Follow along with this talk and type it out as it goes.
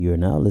You're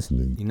now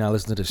listening. You're now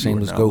listening to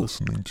Shameless Goats.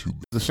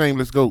 The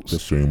Shameless Goats. The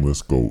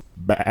Shameless Goat.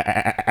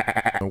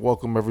 And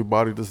welcome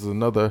everybody. This is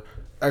another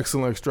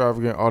excellent,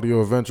 extravagant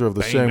audio adventure of the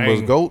Bang, Shameless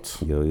bang.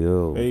 Goats.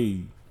 Yo.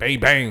 Hey. Bang,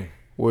 bang.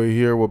 We're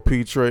here with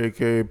P-Trey,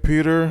 aka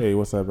Peter. Hey,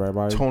 what's up,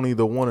 everybody? Tony,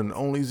 the one and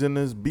only's in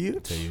this Tell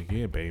bitch. you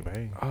again, bang,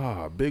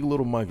 bang. Big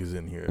Little Mike is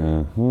in here.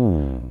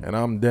 Mm-hmm. And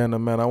I'm Dan the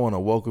Man. I want to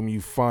welcome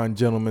you fine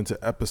gentlemen to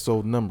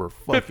episode number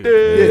fucking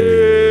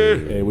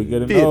 50. Hey, we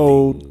getting 50.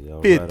 old.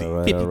 50.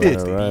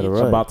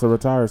 About to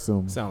retire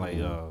soon. Sound like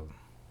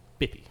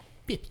 50.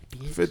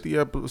 50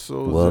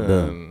 episodes Well and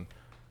done.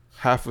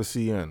 half a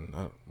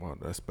CN. Well,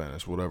 that's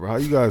Spanish, whatever. How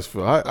you guys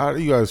feel? How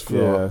do you guys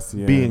feel Yeah,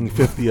 CN. being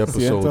 50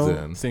 episodes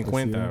Ciento? in?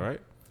 50, right?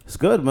 It's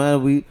good,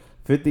 man. We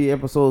 50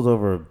 episodes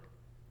over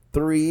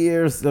 3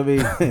 years. I mean,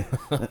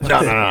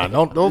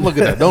 No. Don't look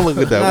at that. Don't look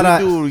at that.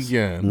 Not We'll do it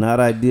again. not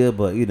ideal,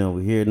 but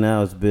we're here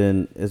now. It's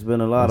been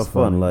a lot That's of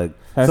fun. funny. Like,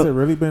 Has so- it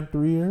really been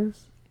 3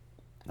 years?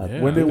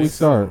 Yeah, When did I we think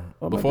start?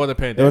 so. Before the It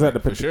pandemic, was at the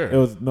for sure. It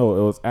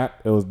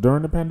was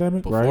during the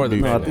pandemic, Before right? the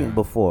no, I pandemic. think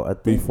before. I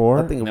think Before?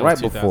 I think That right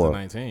was before.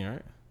 2019,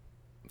 right?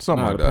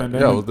 Something Nah, like the that.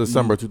 pandemic- Yeah, it was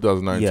December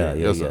 2019. Yeah,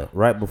 Yes, sir.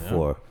 right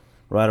before,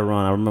 right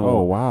around. I remember.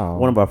 Oh, wow.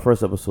 One of our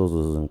first episodes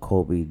was when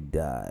Kobe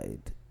died.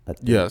 I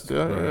think. Yes,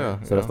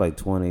 yeah. So that's like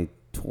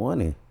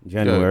 2020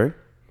 January.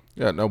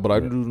 Yeah, no, but I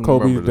do remember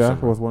Kobe's death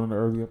December. was one of the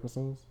early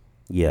episodes.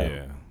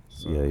 Yeah.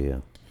 So, Yeah.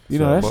 You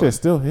know, that but- shit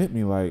still hit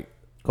me like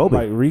Kobe.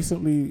 Like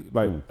recently,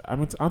 like I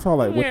mean, I'm talking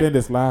like within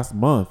this last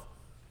month.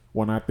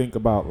 When I think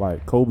about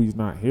like Kobe's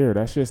not here,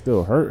 that shit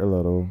still hurt a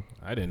little.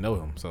 I didn't know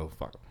him, so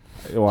fuck.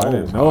 Well, I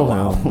didn't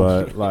know him,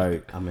 but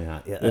like I mean,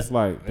 it's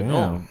like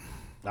damn.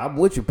 I'm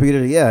with you,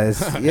 Peter. Yeah,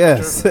 it's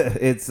yes,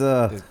 it's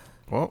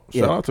Well,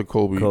 Yeah. shout out to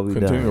Kobe. Kobe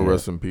Continue died, to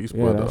rest in peace.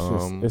 Yeah, but that's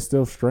just it's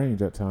still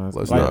strange at times.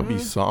 let's Like, not be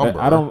somber.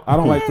 I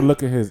don't like to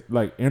look at his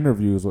like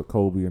interviews with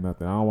Kobe or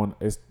nothing. I don't want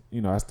it's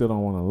I still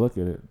don't want to look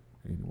at it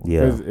anymore.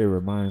 Yeah. 'Cause it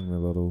reminds me a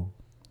little.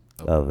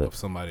 Of it. Of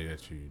somebody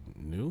that you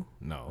knew?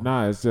 No.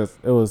 Nah, it's just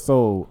it was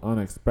so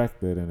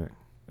unexpected and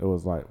it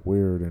was like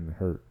weird and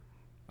hurt.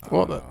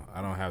 Well,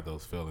 I don't have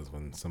those feelings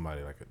when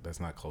somebody like that's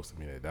not close to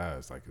me that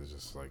dies. Like it's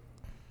just like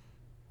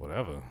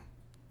whatever.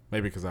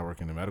 Maybe because I work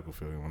in the medical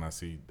field and when I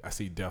see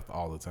death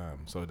all the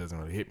time, so it doesn't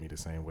really hit me the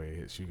same way it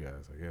hits you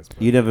guys, I guess.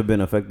 But you never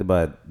been affected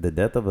by the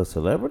death of a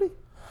celebrity?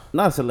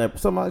 Not a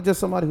celebrity,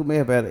 somebody who may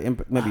have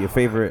had maybe your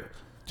favorite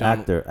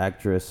actor,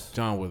 actress.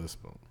 John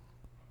Witherspoon.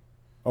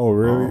 Oh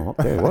really? Oh,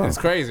 okay, wow. It's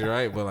crazy,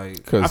 right? But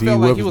like, 'Cause I he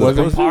felt like he was was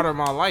a it? part of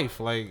my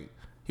life. Like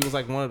he was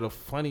like one of the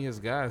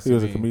funniest guys. He to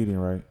was a me. comedian,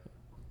 right?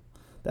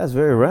 That's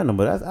very random,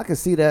 but I can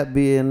see that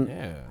being.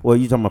 Yeah. Well,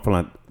 you talking about from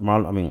like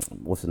Marlon? I mean,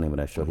 what's the name of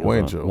that show? He was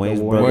Wayne on? Show. Wayne's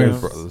The Brothers. Wayne's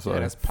Brothers. Yeah, Sorry.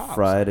 that's Pops.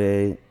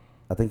 Friday.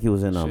 I think he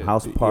was in Shit.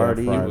 House Yeah,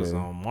 Party. He Friday. was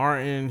on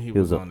Martin. He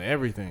was was a- on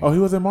everything. Oh, he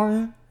was in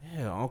Martin.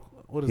 Yeah.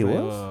 What is He his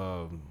name?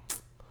 was?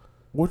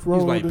 Which He was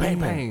role? like did he Bang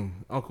have?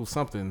 Bang. Uncle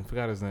something.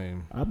 Forgot his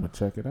name. I'm gonna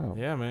check it out.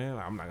 Yeah, man.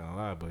 I'm not gonna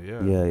lie, but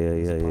yeah. Yeah.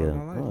 He's a part of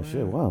my life, Oh man.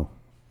 shit! Wow.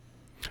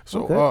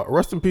 So, Okay.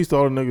 rest in peace to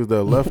all the niggas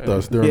that left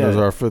us during Yeah.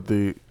 our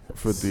 50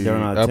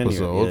 During our tenure,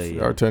 episodes.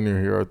 yeah. Our tenure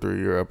here, our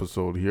 3-year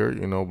episode here.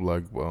 You know,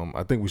 like,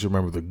 I think we should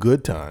remember the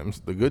good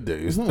times, the good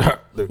days,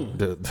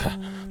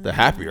 the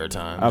happier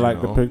times. I like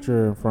you the know?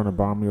 picture in front of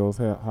Bomio's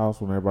house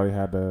when everybody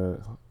had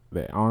the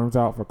arms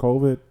out for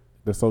COVID.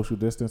 The social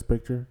distance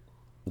picture.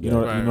 You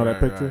know that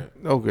picture.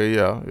 Okay,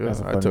 yeah.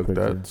 That's a I funny took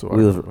picture. that. So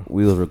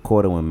We was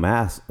recording with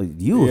masks.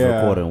 You was Yeah.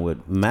 recording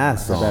with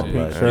masks That on, pink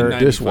like, shirt. and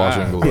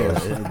dishwashing In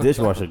gloves. yeah,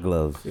 dishwasher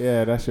gloves.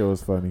 Yeah, that shit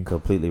was funny.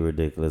 Completely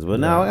ridiculous.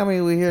 But now, I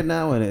mean, we're here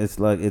now, and it's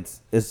like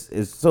it's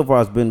so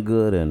far it's been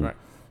good, and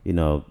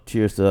Right.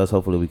 cheers to us.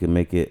 Hopefully, we can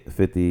make it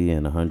 50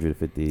 and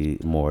 150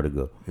 more to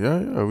go. Yeah.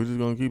 We're just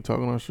gonna keep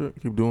talking our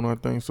shit, keep doing our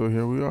thing. So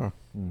here we are.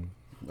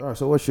 All right.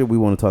 So, what should we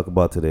want to talk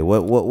about today?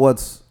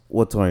 What's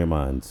on your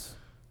minds?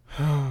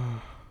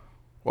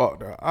 Well,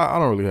 I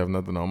don't really have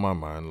nothing on my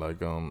mind.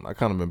 Like, I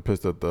kind of been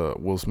pissed at the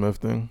Will Smith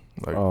thing.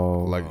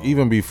 Like,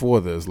 even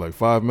before this, like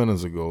 5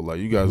 minutes ago, like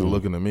you guys are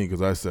looking at me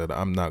because I said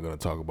I'm not gonna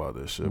talk about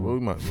this shit. But we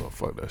might as well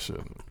fuck that shit.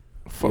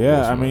 Fuck Will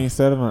Yeah, I Smith. mean, he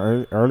said in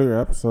an earlier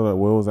episode that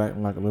Will was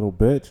acting like a little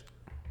bitch,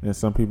 and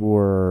some people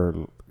were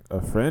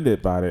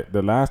offended by it.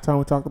 The last time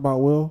we talked about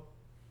Will,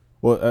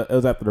 it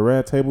was after the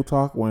Red Table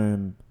Talk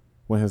when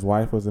his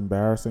wife was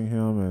embarrassing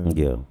him, and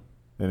Yeah.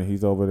 and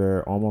he's over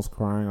there almost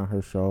crying on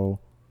her show.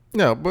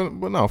 Yeah, but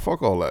no,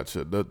 fuck all that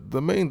shit.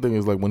 The main thing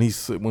is like when he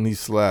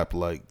slapped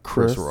like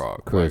Chris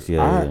Rock. Chris, Like,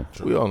 yeah.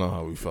 we all know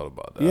how we felt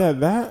about that. Yeah,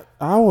 that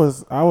I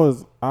was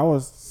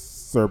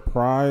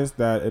surprised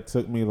that it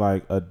took me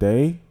like a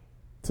day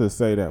to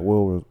say that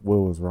Will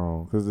was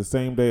wrong, because the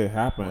same day it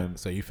happened,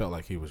 So you felt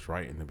like he was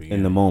right in the beginning.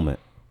 In the moment.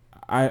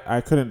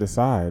 I couldn't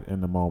decide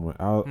in the moment.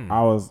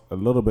 I was a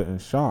little bit in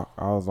shock.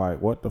 I was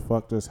like, what the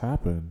fuck just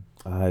happened?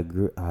 I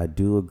agree. I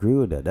do agree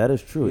with that. That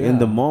is true. Yeah. In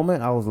the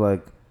moment, I was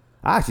like,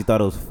 I actually thought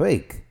it was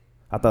fake.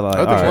 I thought like, I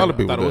think all a right, lot of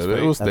people thought it was did. It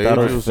fake. was I staged. thought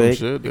it It was was some fake.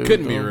 shit. It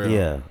couldn't be real.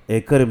 yeah,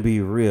 it couldn't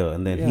be real.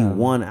 And then he Yeah.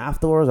 won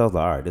afterwards. I was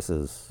like, all right, this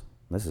is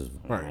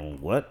Right.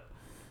 what?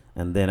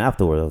 And then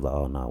afterwards, I was like,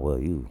 oh no, well,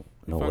 you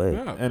No Fuck way. me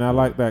up. And I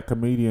like that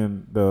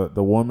comedian,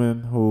 the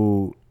woman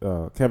who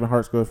Kevin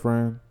Hart's good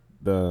friend,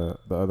 the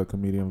other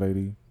comedian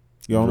lady.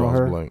 You don't know Draws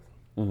her? blank.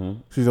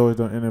 Mm-hmm. She's always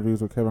done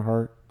interviews with Kevin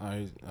Hart.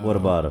 What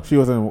about her? She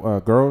was in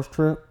Girls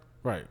Trip.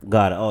 Right.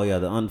 Got it. Oh yeah,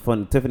 the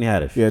unfunny Tiffany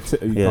Haddish. Yeah,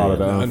 you Yeah, call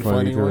her yeah. the The unfunny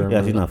unfunny one? girl.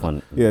 Yeah, she's not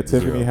funny. Yeah,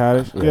 Tiffany Zero.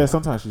 Haddish. Yeah. Yeah,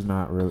 sometimes she's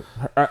not really.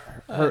 Her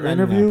 99%.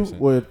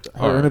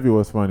 interview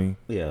was funny,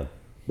 Yeah.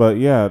 but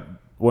yeah,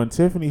 when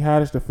Tiffany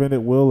Haddish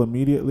defended Will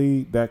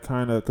immediately, that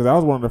kind of because that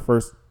was one of the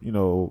first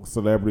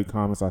celebrity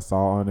comments I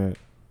saw on it,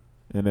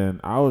 and then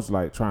I was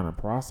like trying to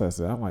process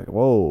it. I'm like,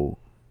 whoa,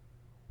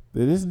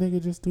 did this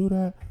nigga just do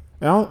that?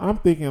 And I'm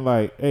thinking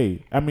like,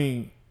 hey, I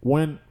mean,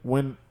 when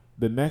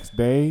the next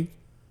day,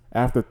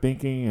 after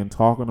thinking and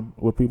talking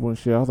with people and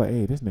shit, I was like,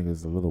 hey, this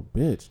nigga's a little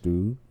bitch,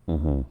 dude.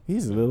 Mm-hmm.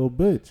 He's a little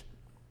bitch.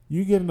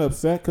 You getting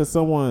upset because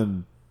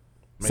someone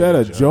Made said a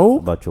a joke.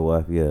 joke? About your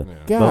wife, yeah.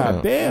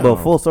 God damn. But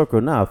full circle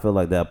now, I feel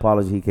like the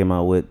apology he came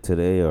out with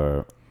today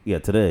or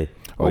Okay.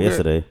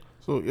 yesterday.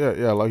 So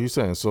yeah, like you're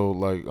saying. So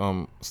like,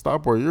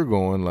 stop where you're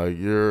going. Like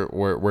you're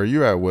where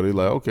you're at with it.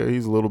 Like, okay,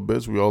 he's a little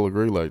bitch. We all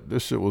agree. Like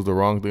this shit was the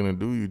wrong thing to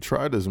do. You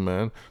tried this,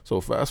 man. So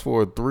fast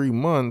forward 3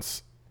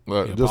 months. He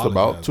Just about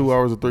apologizes. 2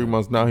 hours or 3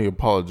 months now, he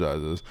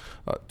apologizes.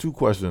 Two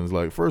questions.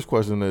 Like, first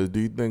question is, do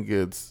you think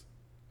it's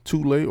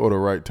too late or the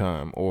right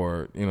time,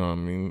 or you know what I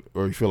mean,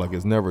 or you feel like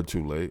it's never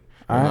too late?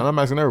 And I'm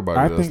asking everybody.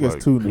 I this, think like,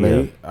 it's too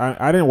late.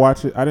 I didn't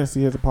watch it. I didn't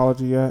see his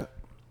apology yet.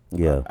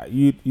 Yeah.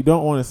 You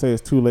don't want to say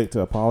it's too late to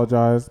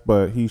apologize,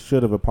 but he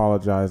should have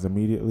apologized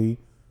immediately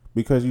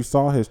because you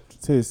saw his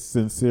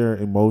sincere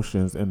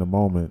emotions in the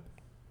moment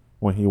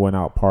when he went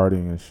out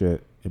partying and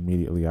shit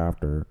immediately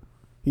after.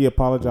 He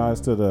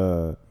apologized to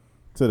the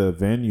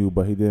venue,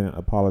 but he didn't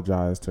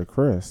apologize to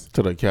Chris.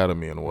 to the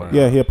academy and whatnot.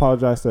 Yeah, he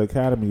apologized to the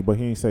Academy, but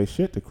he didn't say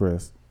shit to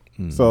Chris.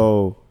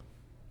 So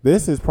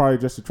this is probably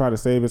just to try to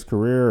save his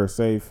career or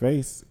save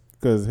face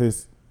because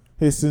his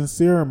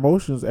sincere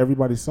emotions,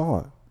 everybody saw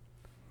it.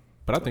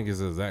 But I think it's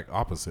the exact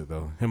opposite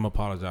though. Him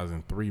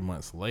apologizing 3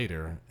 months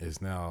later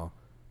is now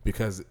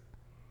because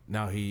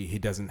now he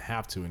doesn't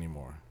have to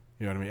anymore.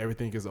 You know what I mean?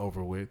 Everything is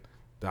over with.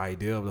 The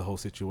idea of the whole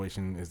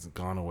situation is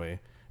gone away.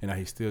 And now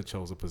he still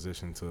chose a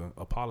position to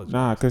apologize.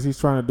 Nah, because he's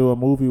trying to do a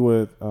movie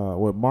with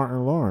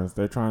Martin Lawrence.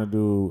 They're trying to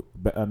do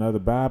another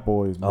Bad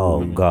Boys movie.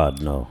 Oh God,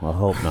 no! I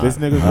hope not. This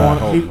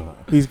nigga's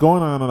he's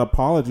going on an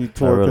apology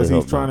tour really because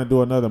he's hope trying to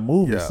do another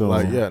movie Yeah,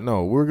 soon.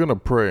 no, we're gonna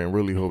pray and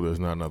really hope there's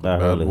not another I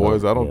Bad really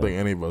Boys. hope, I don't yeah. think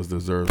any of us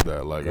deserve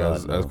that. Like God,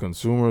 as no.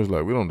 consumers,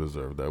 like we don't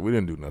deserve that. We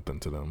didn't do nothing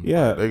to them.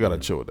 Yeah. Like, they gotta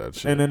chill with that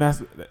shit. And then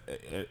that's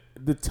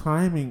the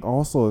timing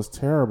also is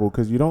terrible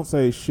because you don't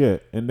say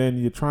shit and then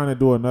you're trying to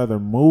do another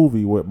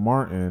movie with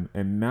Martin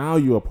and now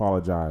you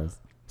apologize.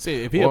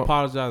 See, if he Well-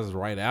 apologizes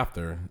right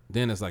after,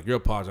 then it's like you're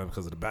apologizing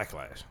because of the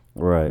backlash.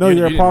 Right. No, You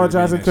you're didn't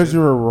apologizing mean that because shit. you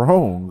were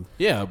wrong.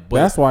 Yeah, but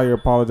That's why you're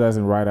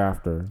apologizing right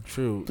after.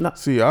 true.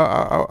 See,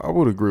 I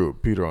would agree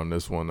with Peter on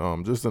this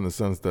one. Just in the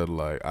sense that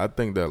like I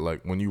think that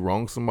like when you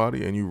wrong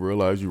somebody and you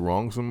realize you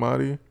wrong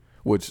somebody,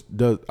 which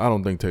I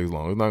don't think takes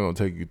long. It's not gonna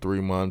take you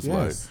 3 months.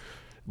 Yes. Like,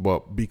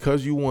 but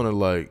because you want to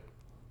like.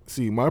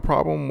 See, my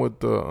problem with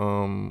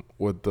the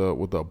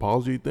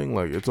apology thing,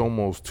 like it's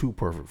almost too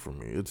perfect for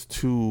me. It's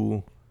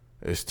too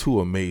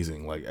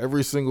amazing. Like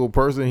every single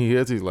person he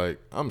hits, he's like,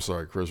 "I'm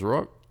sorry, Chris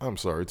Rock. I'm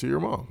sorry to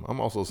your mom. I'm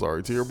also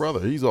sorry to your brother.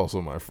 He's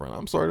also my friend.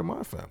 I'm sorry to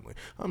my family.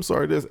 I'm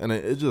sorry this," and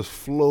it just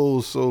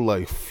flows so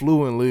like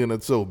fluently, and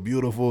it's so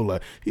beautiful.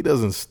 Like he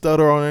doesn't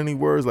stutter on any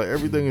words. Like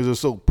everything is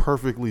just so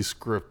perfectly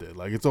scripted.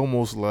 Like it's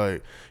almost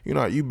like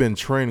you've been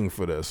training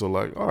for this. So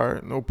like, all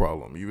right, no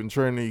problem. You've been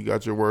training. You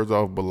got your words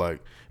off, but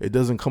like it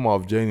doesn't come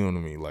off genuine to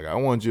me. Like I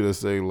want you to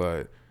say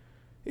like,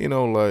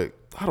 like.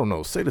 I don't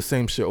know, say the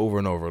same shit over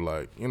and over,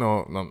 like,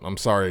 I'm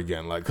sorry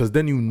again, like, because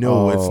then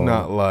it's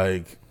not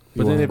like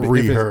But then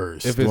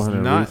rehearsed. if it's wanna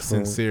not reach for it.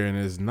 sincere and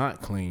it's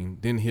not clean,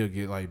 then he'll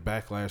get like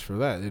backlash for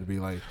that. It'd be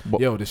like,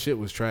 But- yo, the shit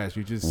was trash.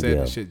 You just said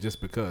Yeah. the shit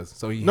just because.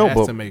 So he No, has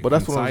but- to make but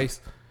that's what I'm-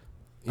 concise.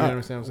 You know what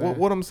I'm saying?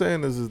 What I'm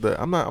saying is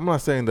that I'm not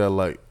saying that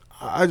like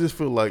I just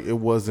feel like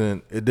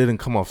it didn't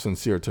come off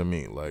sincere to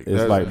me. Like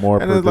It's like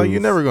more and it's like you're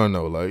produced. never gonna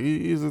know. Like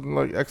he's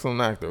like excellent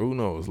actor. Who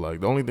knows?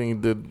 Like the only thing he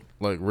did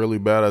like really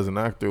bad as an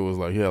actor was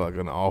like he had like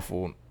an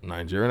awful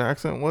Nigerian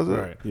accent. Was it?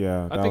 Right.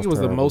 Yeah, I that think it was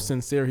the terrible. most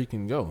sincere he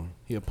can go.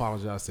 He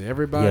apologized to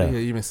everybody. Yeah.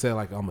 He even said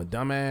like, I'm a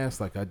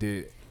dumbass. Like I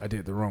did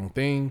the wrong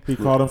thing. He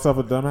called himself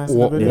a dumbass in the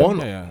Well, video? one-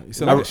 Yeah. He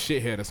said like a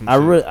shithead or some I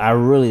shit.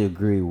 really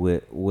agree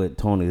with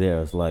Tony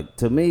there. It's like,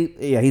 to me,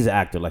 yeah, he's an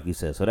actor, like you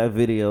said. So that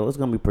video is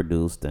gonna be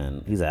produced,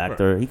 and he's an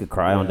actor. He could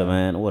cry on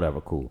demand, or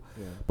whatever, cool.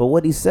 But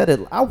what he said,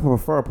 I would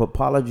prefer an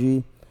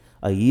apology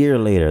a year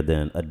later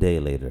than a day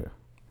later.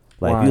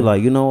 Like Why? you,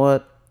 like, you know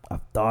what?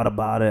 I've thought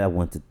about it. I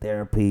went to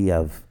therapy.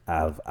 I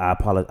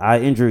apologize. I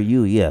injured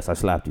you. Yes, I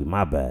slapped you.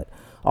 My bad.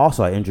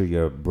 Also, I injured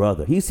your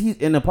brother. He's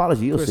in the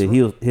apology. You'll Chris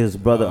see. Rock. His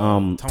brother,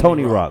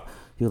 Tony Rock.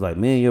 He was like,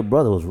 me and your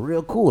brother was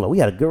real cool. Like, we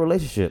had a good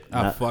relationship.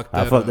 I fucked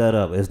that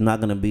up. It's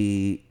not gonna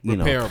be,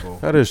 repairable.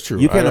 That is true.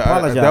 You can't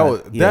apologize.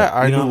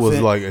 I you know knew what was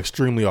I'm like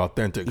extremely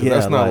authentic. 'Cause Yeah,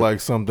 that's not like- like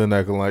something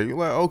that can like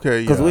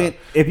okay. Because Yeah.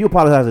 if you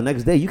apologize the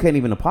next day, you can't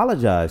even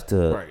apologize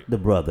to Right. the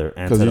brother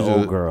and 'Cause to the he's old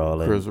just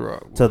girl Chris and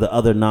Rock. to the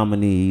other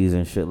nominees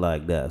and shit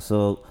like that.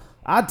 So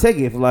I'd take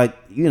it if like,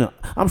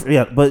 I'm sure,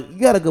 yeah, but you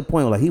got a good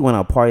point. Like he went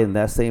out partying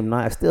that same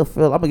night. I still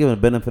feel I'm gonna give him the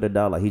benefit of the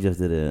doubt. Like he just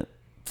didn't.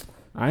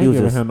 I He ain't was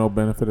giving just- him no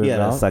benefit of He the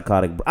had a doubt.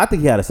 psychotic. I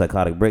think he had a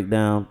psychotic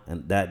breakdown,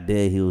 and that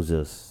day he was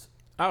just.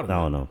 I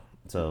don't know.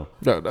 So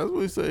Yeah, that's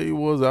what he said. He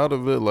was out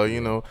of it. Like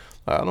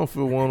I don't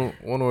feel one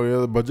or the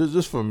other. But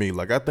just for me,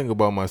 like I think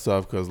about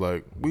myself because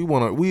like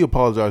we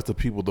apologize to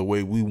people the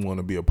way we want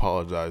to be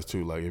apologized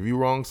to. Like if you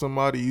wrong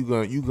somebody, you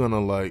gonna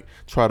like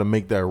try to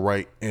make that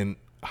right in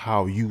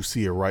how you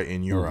see it right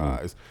in your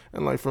eyes.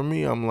 And like for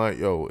me, I'm like,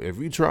 yo, if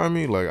you try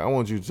me, like I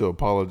want you to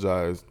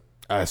apologize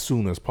as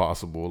soon as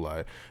possible.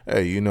 Like,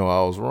 hey, I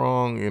was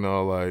wrong,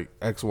 like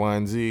X, Y,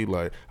 and Z.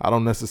 Like, I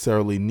don't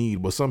necessarily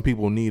need, but some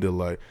people need it.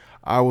 Like,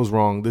 I was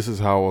wrong. This is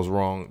how I was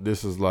wrong.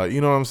 This is like,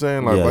 you know what I'm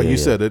saying? Like you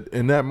said, it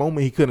in that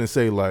moment, he couldn't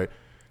say like,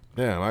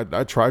 damn,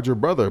 I tried your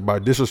brother by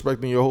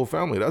disrespecting your whole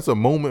family. That's a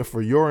moment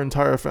for your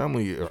entire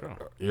family.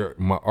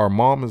 Our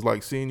mom is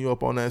like seeing you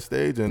up on that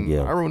stage, and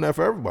I ruined that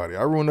for everybody.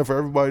 I ruined that for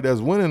everybody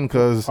that's winning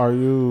because.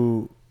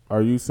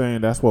 Are you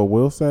saying that's what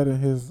Will said in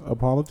his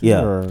apology?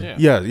 Yeah. Or?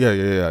 Yeah.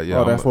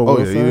 Oh, that's what Will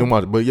you said? didn't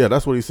watch it. But yeah,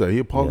 that's what he said. He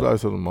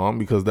apologized to the mom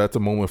because that's a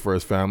moment for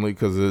his family.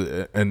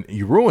 And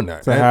you ruined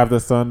that. To And have the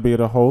son be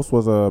the host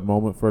was a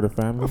moment for the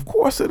family. of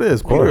course it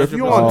is. Peter, if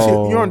you're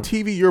on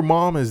TV, your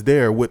mom is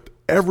there with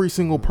every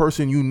single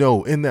person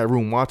in that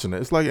room watching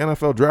it. It's like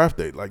NFL draft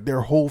day. Like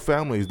their whole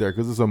family is there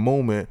because it's a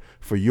moment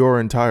for your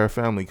entire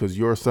family because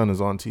your son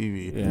is on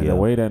TV. And the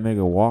way that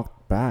nigga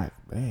walked back,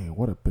 dang,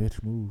 what a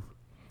bitch move.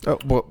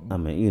 But I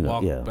mean,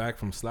 Walk back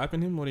from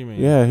slapping him? What do you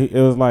mean? Yeah, it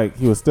was like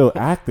he was still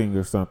acting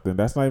or something.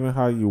 That's not even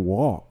how you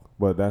walk.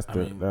 But that's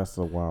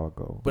a while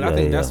ago. But I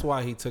think that's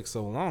why he took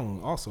so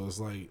long. Also, it's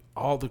like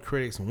all the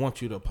critics want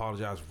you to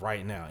apologize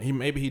right now.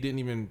 Maybe he didn't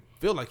even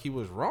feel like he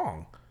was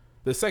wrong.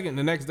 The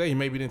next day, he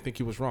maybe didn't think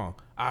he was wrong.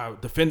 I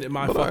defended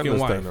my fucking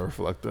wife.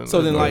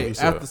 So then,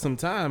 like after some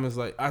time, it's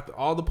like after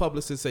all the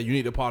publicists say you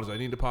need to apologize,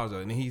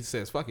 and he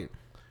says fuck it.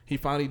 He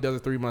finally does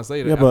it 3 months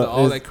later. Yeah, after but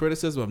all that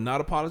criticism of not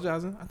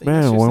apologizing, I think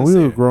man, when we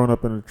were growing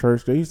up in the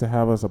church, they used to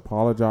have us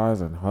apologize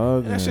and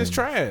hug. That's just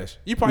trash.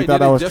 You probably thought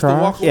did that it was just trash?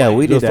 to walk away. Yeah,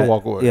 we did Just to that.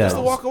 walk away. Yeah. Just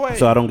to walk away.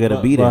 So I don't get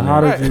a beating. But how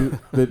man.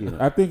 did you?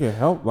 I think it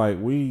helped. Like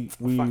we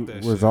Fuck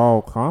that shit.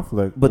 resolve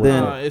conflict. But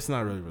then- it's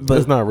not really. But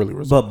it's not really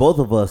resolved. But both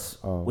of us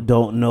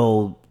don't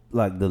know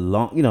like the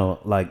long.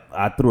 Like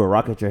I threw a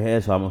rock at your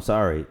head, so I'm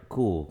sorry.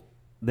 Cool.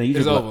 Then you It's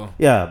just over.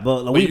 Yeah,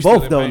 but But we you still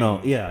both in don't pain.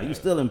 know. Yeah, you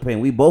still in pain.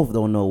 We both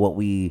don't know what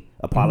we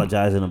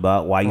apologizing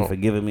about. Why you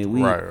forgiving me?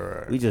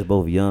 Right. We just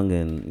both young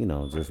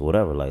and just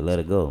whatever. Like let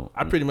it go.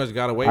 I pretty much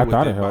got away I with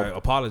thought it it by helped.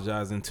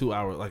 apologizing 2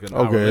 hours, like an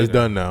hour Okay, it's later.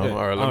 done now. Yeah.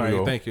 All right, let me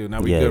go. Thank you. Now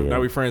we Yeah, good. yeah. Now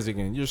we friends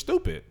again. You're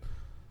stupid.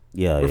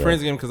 Yeah, We're yeah.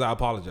 friends again because I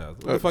apologize.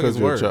 What the fuck Because is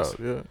you're a words? child,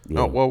 yeah.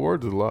 No, well,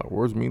 words is a lot.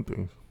 Words mean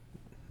things.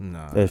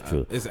 Nah, That's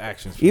true. It's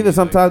actions. for Even me,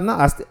 sometimes,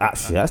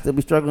 I still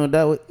be struggling with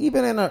that.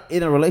 Even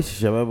in a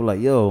relationship, I be like,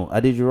 "Yo, I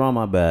did you wrong.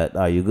 My bad.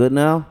 Are you good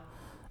now?"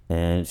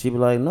 And she be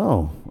like,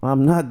 "No,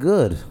 I'm not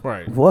good."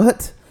 Right.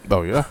 What?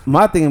 Oh, yeah.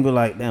 My thing would be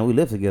like, "Damn, we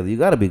live together. You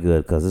got to be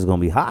good because it's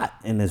gonna be hot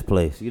in this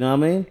place." You know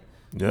what I mean?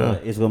 Yeah.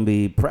 It's gonna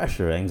be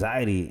pressure,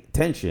 anxiety,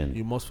 tension.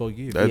 You must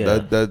forgive.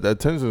 That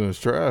tension is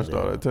trash,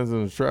 though. That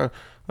tension is trash.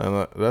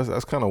 And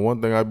that's kind of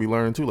one thing I'd be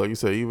learning, too. Like you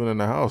said, even in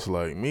the house.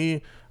 Like,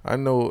 me, I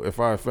know if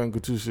I offend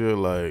Katusha,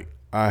 like,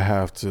 I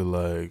have to,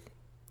 like,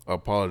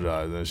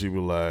 apologize. And she be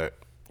like,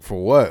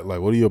 for what?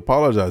 Like, what are you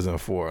apologizing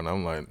for? And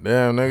I'm like,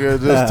 damn,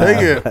 nigga, just take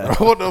it.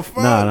 What the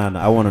fuck? No.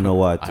 I want to know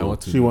why too.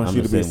 she wants I'm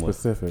you to the be same way.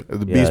 specific. To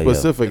be Yeah,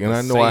 specific, yeah. and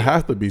I know Say I it.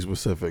 have to be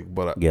specific,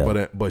 but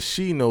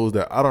she knows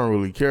that I don't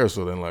really care.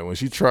 So then, like when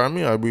she try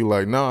me, I'd be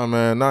like, "Nah,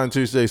 man, not until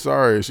you say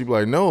sorry." She'd be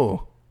like,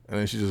 "No," and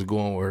then she just go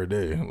on with her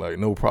day, like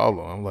no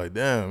problem. I'm like,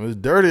 "Damn, it's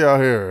dirty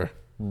out here."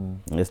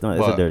 It's not.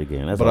 It's a dirty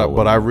game. That's but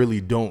all I really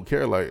don't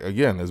care. Like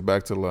again, it's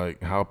back to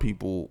like how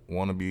people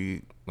want to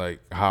be, like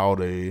how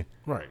they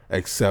Right.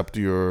 accept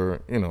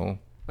your,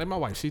 Like my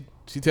wife,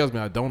 she tells me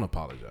I don't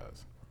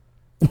apologize.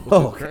 Which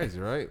is crazy,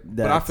 right?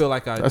 But I feel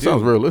like I do. That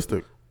sounds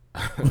realistic.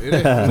 It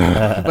is.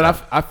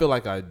 But I feel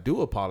like I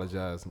do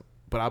apologize,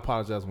 but I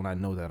apologize when I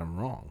know that I'm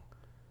wrong.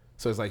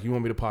 So it's like you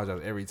want me to apologize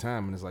every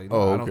time, and it's like,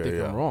 no, I don't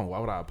think I'm wrong. Why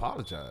would I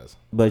apologize?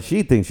 But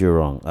she thinks you're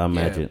wrong. I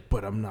imagine. Yeah,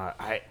 but I'm not.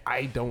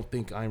 I don't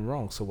think I'm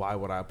wrong. So why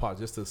would I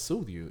apologize? Just to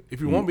soothe you.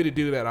 If you want me to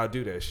do that, I'll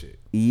do that shit.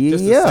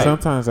 Just to Yeah. say-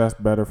 Sometimes that's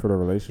better for the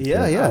relationship.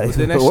 Yeah. But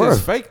then that It works.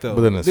 shit's fake though.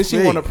 But then it's she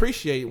won't fake.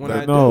 appreciate when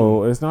I do.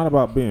 No, it's not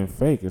about being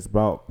fake. It's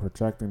about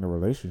protecting the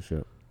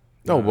relationship.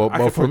 No, I but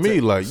can for me,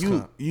 protect- like it's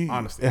you,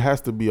 honesty. it has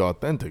to be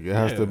authentic. It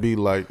has Yeah. to be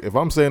like if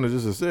I'm saying it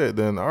just to say it,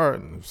 then all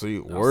right. See,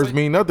 words like-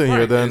 mean nothing here.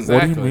 right, Then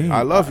exactly. What do you mean?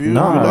 I love you.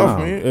 No, you love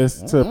no. me.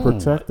 It's to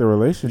protect the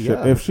relationship.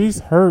 Yeah. If she's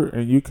hurt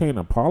and you can't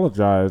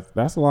apologize,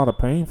 that's a lot of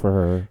pain for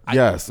her.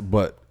 Yes,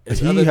 but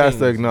he has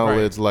to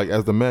acknowledge, like,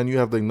 as the man, you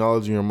have to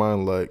acknowledge in your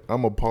mind, like,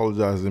 I'm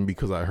apologizing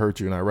because I hurt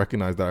you and I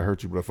recognize that I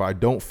hurt you. But if I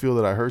don't feel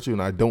that I hurt you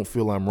and I don't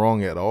feel I'm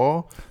wrong at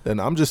all, then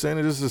I'm just saying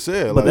it just to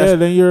say it. But Like,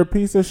 then you're a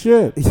piece of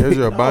shit. here's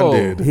your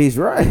band-aid. He's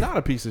right. I'm not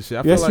a piece of shit.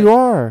 I Yes, feel like you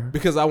are.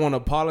 because I want to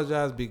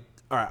apologize.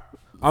 All right,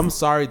 I'm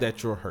sorry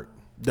that you're hurt.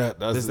 That's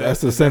that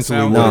essentially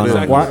sound what No, it is.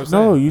 no. exactly what I'm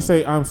saying? No, you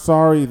say I'm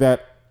sorry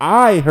that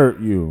I hurt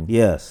you.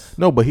 Yes.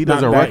 No, but he Not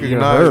doesn't that you're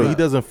recognize. hurt. He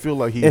doesn't feel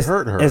like he It's,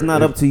 hurt her. it's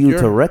not up to you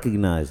You're- to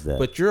recognize that.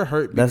 But you're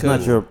hurt That's because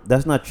not your.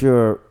 That's not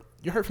your.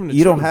 you're hurt from the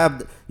You don't truth.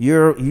 have.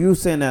 You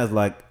saying that as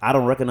like I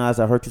don't recognize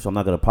I hurt you, so I'm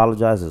not gonna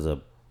apologize. Is a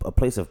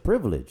place of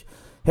privilege.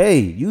 Hey,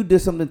 you did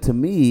something to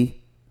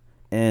me,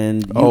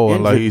 and you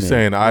and like injured he's me.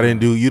 saying, I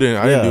didn't do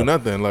Yeah.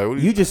 nothing. Like, what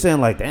do You just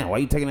saying like, damn, why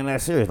you taking it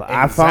that serious? Like,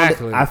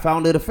 Exactly. I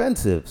found it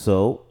offensive,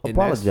 so And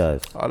that's-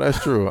 apologize. Oh,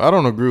 that's true. I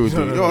don't agree with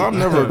you. Yo, I'm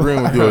never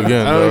agreeing with you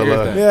again. I don't bro. agree with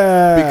Like, that.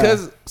 Yeah.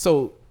 Because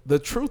so the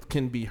truth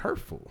can be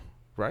hurtful,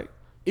 right?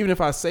 Even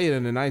if I say it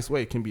in a nice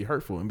way, it can be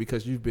hurtful, and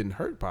because you've been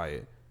hurt by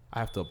it, I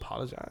have to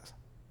apologize.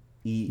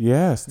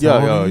 Yes. Yeah,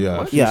 Tony.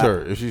 yeah. She's Yeah.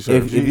 hurt. If she's hurt,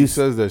 If she you-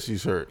 says that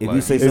she's hurt. if like,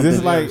 you say Is this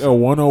something- like a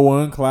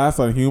 101 class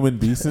on human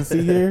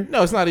decency here?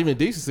 No, it's not even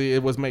decency.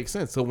 It was make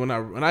sense. So when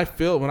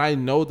I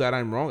know that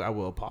I'm wrong, I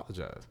will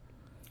apologize.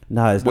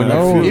 Nah, it's When not. you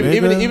No, feel-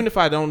 nigga. Even if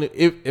I don't,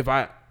 if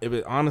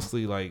it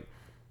honestly, like,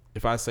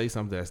 if I say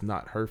something that's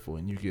not hurtful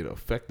and you get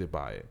affected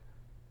by it,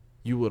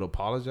 you would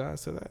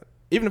apologize to that.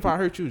 Even if I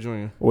hurt you,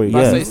 Junior. Wait, if yeah.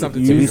 I say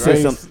something to you you,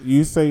 say right? some-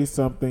 you say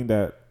something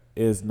that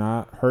is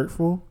not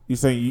hurtful. You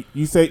say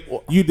you say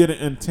you didn't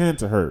intend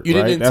to hurt. You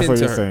right? didn't That's intend what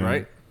to you're hurt, saying.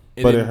 right?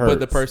 And But then, it but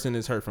the hurts. person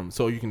is hurt from.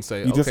 So you can say,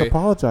 You okay, just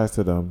apologize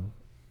to them.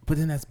 but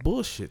then that's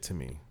bullshit to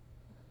me.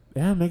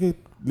 Damn, nigga,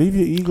 leave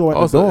your ego at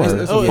Oh, the so door. it's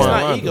It's a fine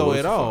not line, ego though. at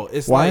It's all.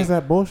 It's Why like, is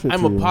that bullshit?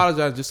 I'm to you?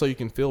 apologizing just so you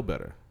can feel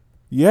better.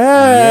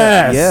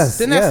 Yes. Yes.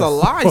 Then that's a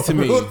lie to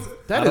me.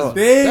 That is Dang,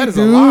 that is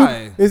a dude.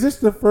 lie. Is this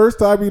the first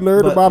time you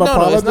learned But- about No,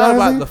 apologizing? it's not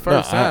about the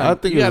first No, I time.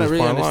 think you it's gotta a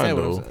really fine understand line,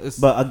 what I'm though. saying. It's-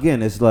 But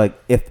again, it's like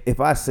if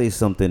I say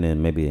something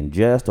in maybe in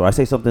jest or I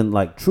say something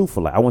like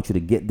truthful, like I want you to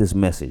get this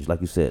message,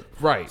 like you said.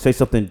 Right. Say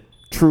something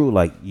true,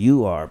 like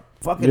you are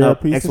fucking You're a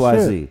up piece of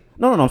XYZ. shit.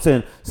 No, I'm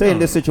saying in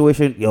this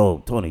situation, yo,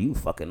 Tony, you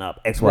fucking up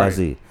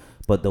XYZ.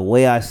 But the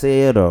way I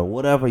say it or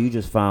whatever, you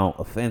just found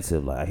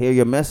offensive. Like I hear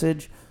your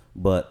message,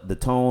 but the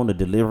tone, the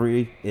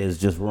delivery is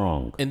just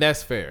wrong. And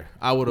that's fair.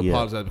 I would Yeah.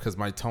 apologize because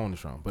my tone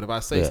is wrong. But if I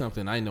say Yeah.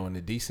 something I know in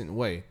a decent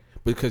way,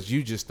 because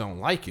you just don't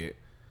like it,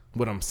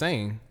 what I'm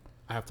saying,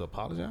 I have to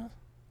apologize.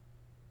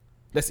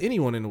 That's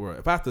anyone in the world.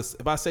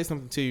 If I say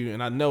something to you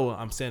and I know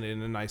I'm saying it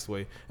in a nice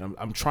way, and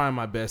I'm trying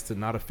my best to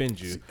not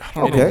offend you,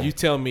 and Okay. then you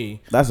tell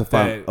me That's a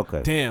fine- that,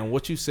 okay. damn,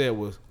 what you said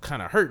was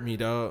kind of hurt me,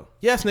 dog.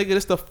 Yes, nigga,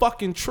 it's the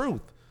fucking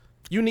truth.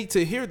 You need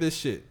to hear this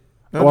shit.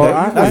 Well,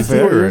 I that's see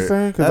what fair. you're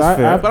saying because That's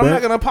fair. I've But I'm been,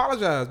 not gonna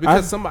apologize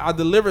because I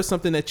delivered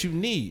something that you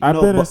need. I've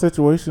No, been in a but-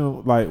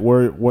 situation like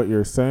where what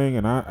you're saying,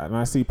 and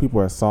I see people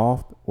as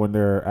soft when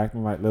they're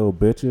acting like little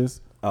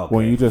bitches. Okay.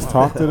 When you just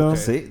talk to them,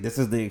 See, this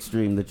is the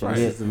extreme that you Right.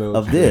 get It's a little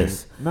of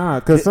this.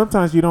 nah, because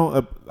sometimes you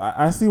don't.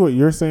 I see what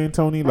you're saying,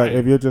 Tony. Like Right.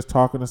 if you're just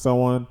talking to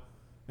someone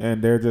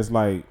and they're just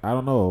like, I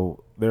don't know,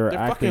 they're They're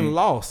acting fucking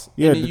lost.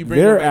 Yeah, And then you bring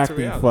they're them back to acting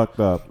reality. fucked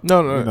up.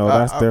 No, You know,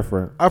 that's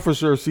different. I for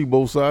sure see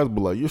both sides,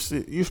 but like you're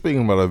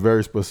speaking about a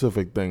very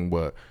specific thing.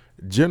 But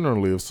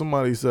generally, if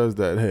somebody says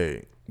that,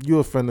 hey, you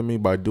offended me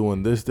by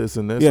doing this, this,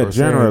 and this, Yeah, or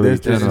saying generally, this,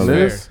 this, and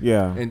generally, this,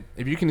 yeah. And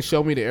if you can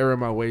show me the error in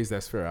my ways,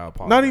 that's fair. I'll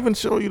apologize. not even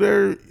show you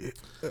there.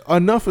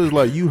 Enough is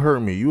like you hurt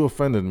me, you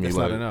offended me. That's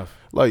like, not enough.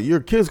 Like your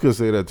kids could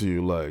say that to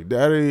you, like,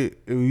 Daddy,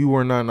 you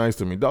were not nice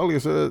to me. Dahlia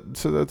said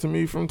that to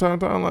me from time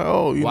to time, like,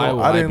 oh, you Why know,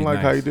 would I I didn't be like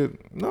how you nice? did.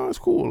 No, it's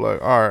cool.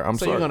 Like, all right, I'm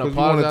So sorry. you're gonna 'cause you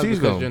wanna apologize tease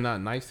because them. you're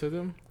not nice to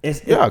them?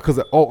 Yeah, because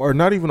or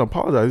not even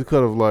apologize. He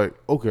could have like,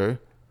 okay,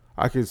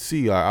 I could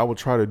see. I would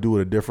try to do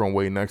it a different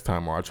way next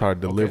time, or I try to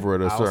deliver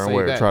it a I'll certain say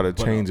way, or that, try to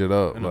but change it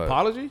up. An Like,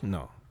 apology?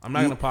 No, I'm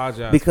not gonna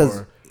apologize because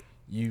for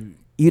you.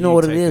 You know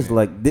what it taking is?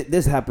 Like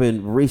this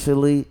happened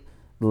recently.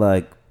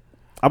 Like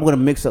I'm gonna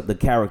mix up the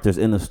characters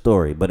in the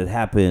story, but it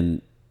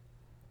happened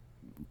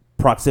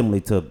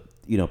proximally to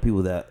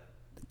people that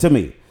to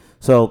me.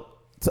 So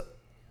I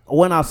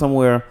went out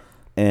somewhere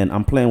and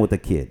I'm playing with a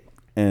kid,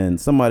 and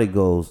somebody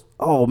goes,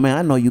 "Oh man,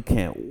 I know you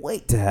can't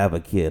wait to have a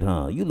kid,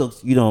 huh?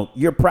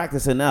 You're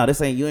practicing now.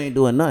 This ain't you ain't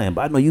doing nothing,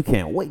 but I know you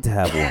can't wait to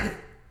have one."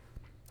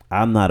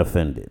 I'm not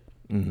offended.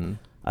 mm-hmm.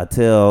 I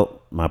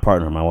tell my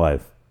partner, my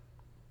wife,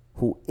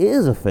 who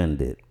is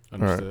offended.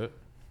 Understood.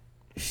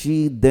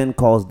 She then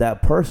calls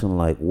that person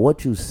like,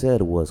 what you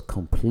said was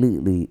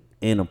completely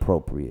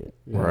inappropriate.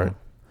 Right.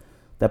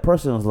 That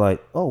person was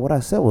like, oh, what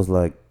I said was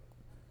like,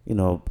 I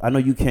know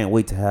you can't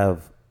wait to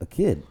have a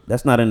kid.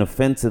 That's not an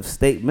offensive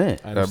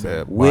statement. I That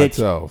understand. bad by Which-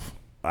 itself.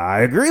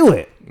 I agree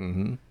with.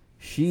 Mm-hmm.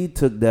 She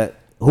took that,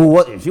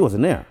 she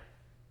wasn't there.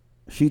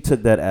 She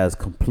took that as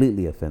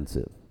completely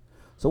offensive.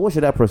 So what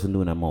should that person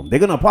do in that moment? They're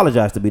going to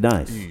apologize to be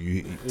nice. To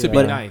be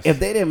But nice. if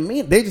they didn't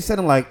mean, they just said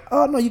like,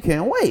 oh, no, you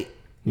can't wait.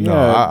 No,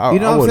 Yeah. I You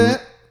know I what I'm wouldn't-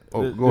 saying?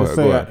 Oh, Just go ahead.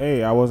 say, Go ahead.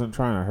 hey, I wasn't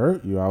trying to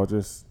hurt you. I was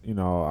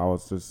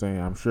just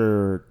saying, I'm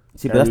sure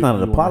See, but that's not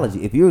an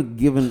apology. If you're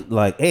giving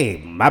like, hey,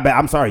 my bad,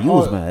 I'm sorry, you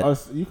was mad.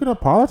 You can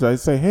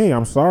apologize. Say, hey,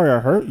 I'm sorry I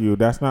hurt you.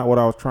 That's not what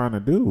I was trying to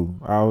do.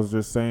 I was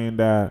just saying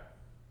that,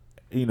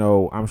 you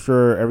know, I'm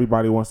sure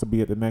everybody wants to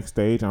be at the next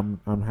stage.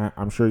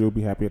 I'm sure you'll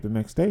be happy at the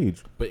next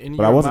stage. But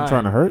I wasn't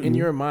trying to hurt you. In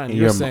your mind,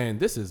 you're saying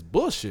this is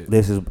bullshit.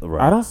 This is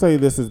right. I don't say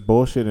this is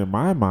bullshit in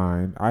my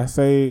mind. I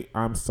say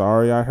I'm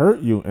sorry I hurt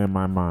you in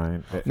my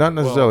mind. Not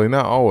necessarily,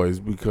 not always,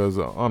 because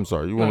I'm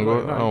sorry. You want to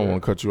go? I don't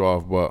want to cut you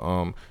off, but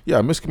yeah,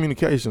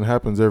 miscommunication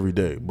happens every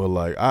day. But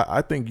like,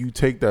 I think you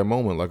take that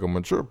moment, like a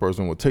mature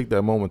person would take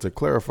that moment to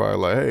clarify,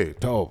 like, hey,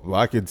 dope,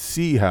 I could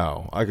see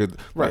how like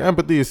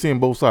empathy is seeing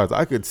both sides.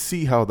 I could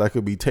see how that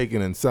could be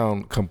taken and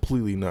sound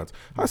completely nuts.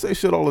 I say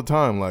shit all the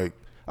time. Like,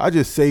 I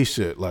just say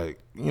shit. Like,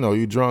 you know,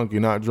 you're drunk,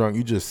 you're not drunk,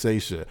 you just say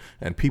shit.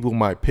 And people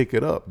might pick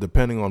it up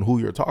depending on who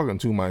you're talking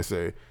to, might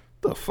say,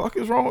 the fuck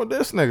is wrong with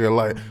this nigga?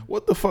 Like,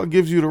 what the fuck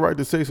gives you the right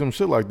to say some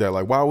shit like that?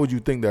 Like, why would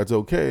you think that's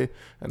okay?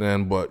 And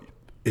then, but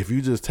if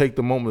you just take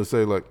the moment to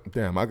say, like,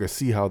 damn, I could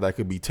see how that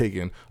could be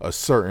taken a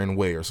certain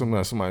way, or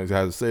sometimes somebody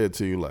has to say it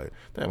to you, like,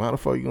 damn, how the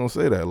fuck you gonna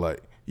say that?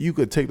 Like, you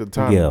could take the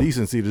time and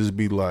decency to just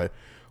be like,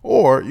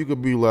 or you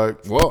could be like,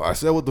 well, I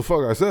said what the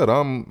fuck I said.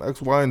 I'm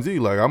X, Y, and Z.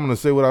 Like, I'm going to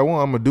say what I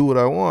want. I'm going to do what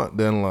I want.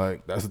 Then,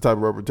 like, that's the type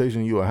of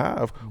reputation you will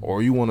have.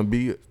 Or you want to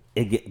be...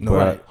 It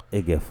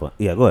get fun.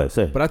 Yeah, go ahead,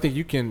 say. But I think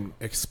you can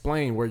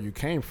explain where you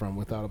came from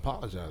without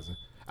apologizing.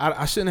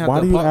 I shouldn't have Why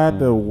to... do you add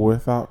the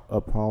without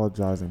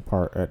apologizing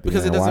part at the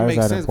because end? It doesn't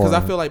make sense. Because I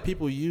important? feel like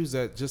people use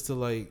that just to,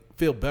 like,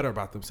 feel better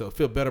about themselves,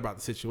 feel better about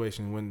the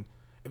situation. When,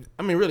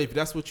 I mean, really, if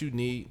that's what you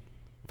need...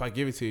 If I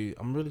give it to you,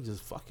 I'm really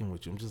just fucking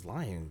with you. I'm just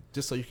lying,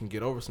 just so you can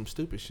get over some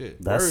stupid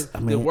shit.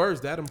 The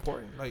word's that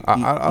important. Like,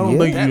 I don't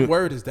think that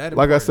word is that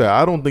important. Like I said,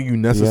 I don't think you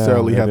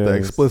necessarily have to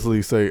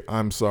explicitly say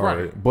I'm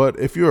sorry. Right. But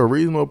if you're a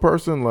reasonable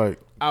person, like,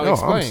 I'm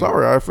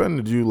sorry I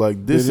offended you.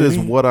 Like, this is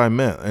what I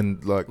meant,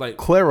 and like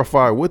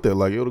clarify with it.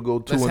 Like, it'll go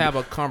to. Let's have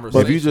a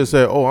conversation. But if you just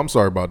say, "Oh, I'm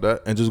sorry about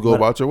that," and just go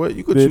about your way,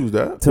 you could choose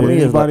that. Did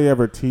anybody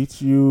ever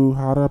teach you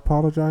how to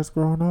apologize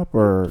growing up,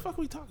 or what the fuck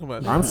are we talking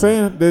about? I'm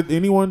saying, did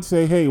anyone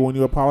say, "Hey, when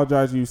you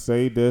apologize, you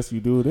say this, you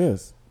do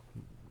this"?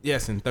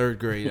 Yes, in third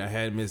grade, I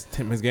had Miss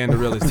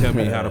Gandarillis tell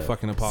me how to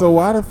fucking apologize. So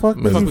why the fuck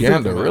Miss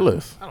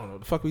Gandarillis? I don't know.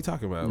 The fuck we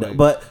talking about? Like,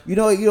 but you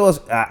know,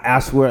 I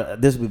swear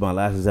this will be my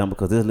last example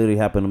because this literally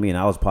happened to me, and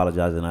I was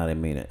apologizing and I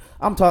didn't mean it.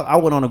 I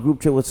went on a group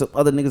trip with some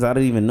other niggas, I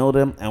didn't even know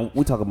them, and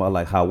we talking about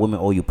like how women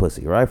owe you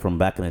pussy, right, from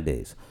back in the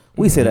days.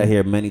 We say that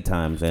here many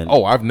times. And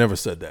I've never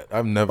said that.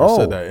 I've never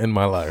said that in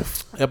my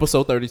life.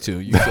 Episode 32.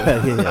 You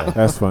said yeah.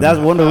 That's funny. That's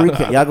one of the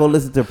recap. Y'all go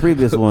listen to the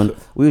previous one.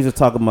 We was just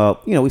talking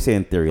about, we say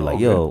in theory, like,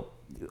 yo,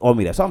 owe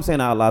me that. So I'm saying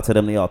out loud to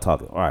them, they all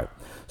talking. All right.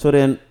 So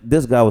then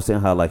this guy was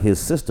saying how like his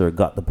sister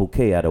got the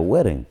bouquet at a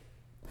wedding.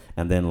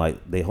 And then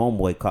like the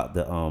homeboy caught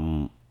the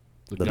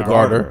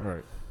garter.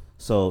 Right.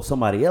 So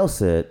somebody else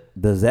said,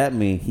 does that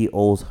mean he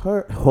owes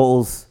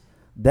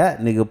that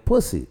nigga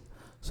pussy?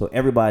 So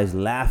everybody's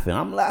laughing.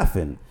 I'm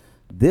laughing.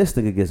 This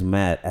nigga gets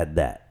mad at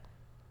that.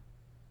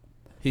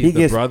 He's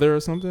the brother or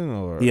something?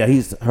 Or? Yeah,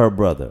 he's her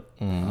brother.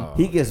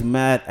 He gets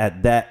mad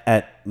at that,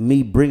 at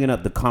me bringing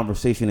up the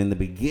conversation in the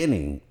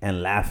beginning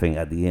and laughing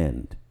at the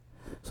end.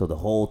 So the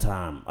whole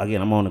time,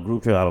 again, I'm on the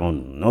group chat. I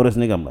don't know this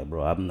nigga. I'm like,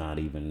 bro, I'm not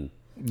even.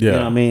 You know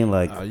what I mean?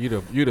 Like, you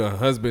the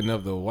husband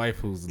of the wife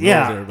who's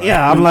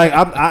I'm like,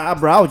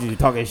 bro, I was just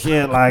talking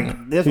shit.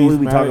 Like, this is what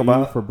we talking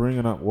about for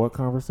bringing up what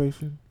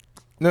conversation?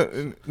 No.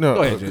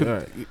 Go ahead, Jay. All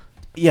right.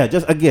 Yeah,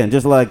 just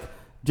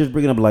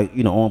bringing up like,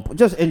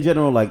 just in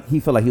general, like he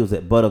felt like he was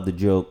the butt of the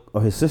joke,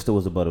 or his sister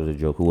was the butt of the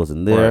joke who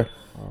wasn't there. Right.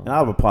 And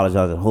I would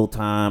apologize the whole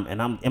time,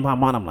 and I'm in my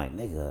mind, I'm like,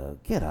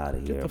 nigga, get out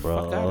of here,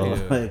 bro. Fuck out of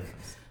here. Like,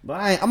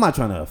 but I'm not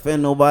trying to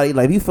offend nobody.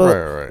 Like, if you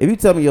feel, if you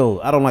tell me, yo,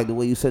 I don't like the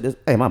way you said this,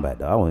 hey, my bad,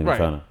 dog. I wasn't even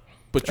trying to.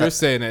 But you're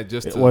saying that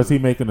just to... Was he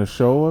making a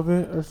show of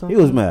it or something?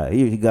 He was mad.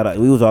 He got out.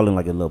 We was all in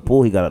like a little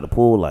pool. He got out the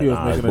pool. Like, he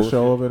was making a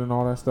show of it and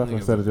all that stuff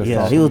instead of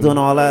just he was doing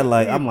all that.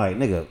 Like, I'm like,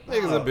 nigga.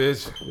 Nigga's a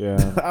bitch.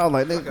 Yeah. I was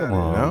like, nigga, come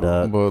on,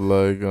 dog. But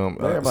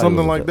like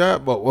something like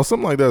that. But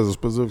something like that is a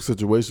specific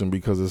situation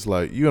because it's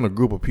like you're in a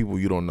group of people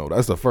you don't know.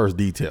 That's the first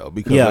detail.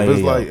 Because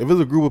if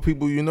it's a group of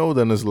people you know,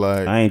 then it's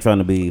like I ain't trying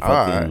to be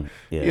fucking,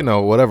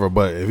 whatever.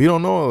 But if you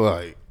don't know,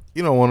 like.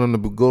 You don't want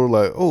them to go to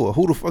like, oh,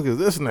 who the fuck is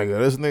this nigga?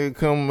 This nigga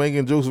come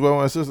making jokes about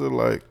my sister.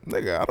 Like,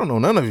 nigga, I don't know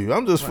none of you.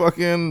 I'm just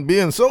fucking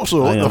being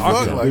social. What the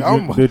fuck?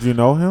 Like, did you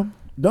know him?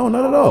 No,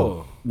 not at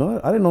all.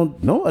 No, I didn't know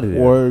nobody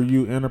there. Were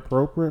you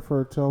inappropriate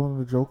for telling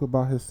the joke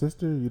about his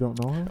sister? You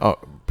don't know him? Oh,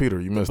 Peter,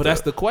 you missed But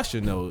that's the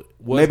question, though.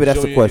 Maybe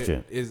that's the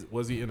question.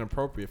 Was he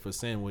inappropriate for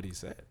saying what he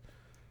said?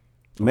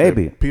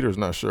 Maybe. Okay, Peter's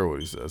not sure what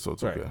he said, so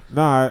it's okay.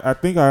 No, I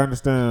think I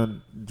understand.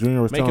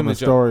 Junior was telling a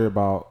story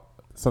about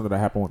something that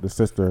happened with the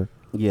sister.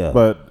 Yeah.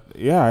 But,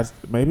 yeah,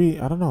 maybe,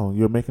 I don't know.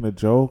 You're making a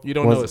joke. You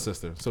don't know his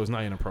sister, so it's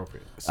not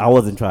inappropriate. I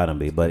wasn't trying to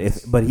be, but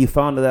he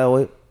found it that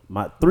way.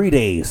 my 3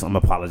 days. I'm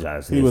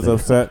apologizing. He was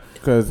upset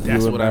because you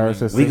embarrassed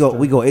his We sister.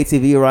 go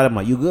ATV ride. I'm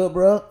like, you good,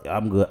 bro?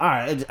 I'm good. All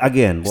right.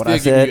 Again, what Still I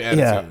giving you said.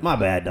 Yeah, attitude. my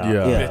bad, dog.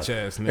 Yeah. Yeah. Bitch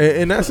ass nigga.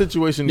 In that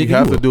situation, you Nigga,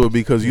 have you to do it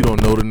because you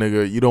don't know the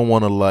nigga. You don't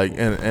want to like,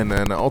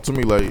 and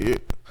ultimately,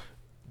 like,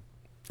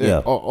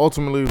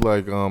 ultimately,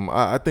 like,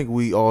 I think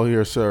we all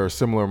here share a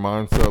similar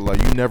mindset.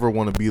 Like, you never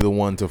want to be the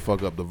one to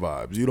fuck up the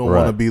vibes. You don't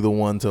want to be the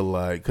one to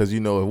like, because you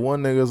know if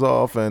one nigga's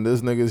off and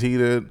this nigga's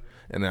heated,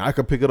 and then I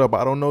could pick it up.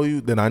 I don't know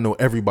you, then I know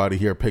everybody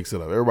here picks it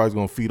up. Everybody's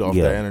gonna feed off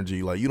that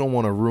energy. Like, you don't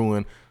want to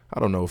ruin. I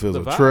don't know if it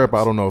was The a trip.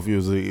 vibes. I don't know if it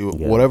was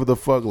whatever the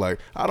fuck. Like,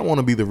 I don't want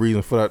to be the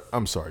reason for that.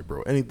 I'm sorry,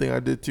 bro. Anything I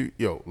did to you,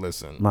 yo,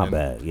 listen. My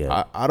bad.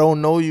 Yeah. I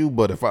don't know you,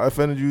 but if I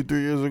offended you 3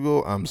 years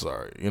ago, I'm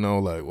sorry. You know,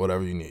 like,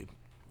 whatever you need.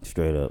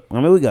 Straight up.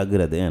 I mean, we got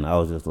good at the end. I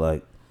was just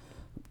like,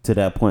 to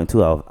that point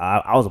too.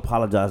 I was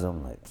apologizing.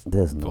 I'm like,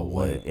 there's no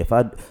way. If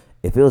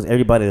it was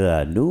everybody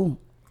that I knew,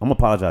 I'm gonna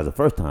apologize the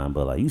first time.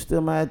 But like, you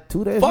still mad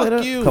 2 days Fuck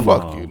later? you. Come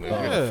Fuck on, you, nigga.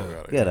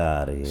 Yeah. get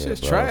out of here.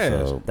 Shit's bro. trash.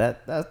 So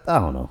that I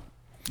don't know.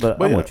 But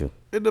But I'm yeah, with you.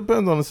 it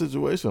depends on the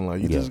situation.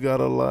 Like, you Yeah. just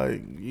gotta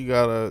like, you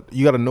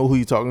gotta know who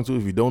you're talking to.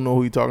 If you don't know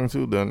who you're talking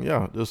to, then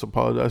yeah, just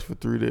apologize for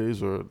 3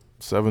 days or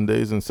 7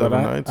 days and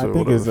 7 nights or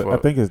whatever. the I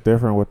fuck. think it's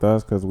different with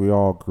us because we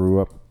all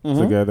grew up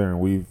together and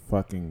we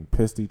fucking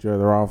pissed each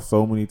other off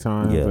so many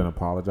times and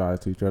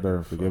apologized to each other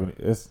and forgiven.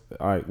 It's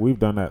like we've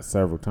done that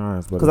several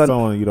times, but if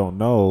someone you don't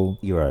know,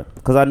 You're right.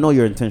 Because I know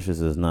your intentions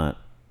is not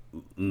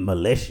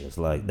malicious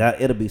like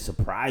that. It'll be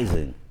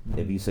surprising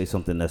if you say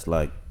something that's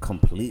like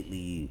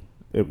completely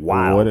it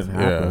wild. wouldn't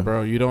happen. Yeah.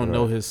 Bro, you don't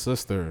know his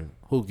sister.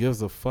 Who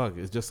gives a fuck?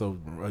 It's just a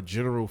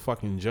general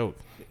fucking joke.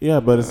 Yeah,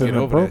 but it's Get over that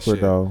inappropriate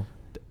shit. though.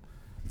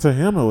 To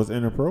him, it was I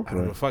don't give a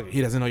inappropriate. fuck.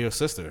 He doesn't know your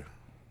sister.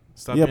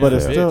 Stop Yeah, being but a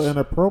it's still bitch.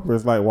 inappropriate.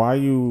 It's like, why are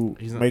you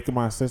He's not- making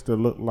my sister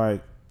look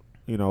like,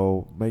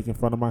 making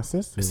fun of my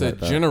sister? It's like a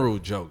that? general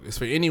joke. It's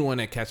for anyone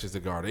that catches the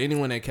garter,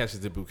 anyone that catches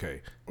the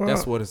bouquet.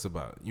 That's what it's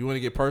about. You want to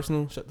get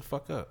personal? Shut the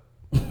fuck up.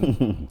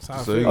 That's how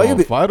I So you feel. you gonna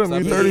be- fight him?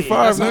 You Stop- 35,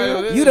 That's how nigga?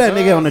 it is, You that dog.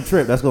 nigga on the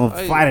trip that's gonna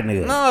Hey, fight a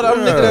nigga. No, I'm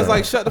nigga that's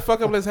like, shut the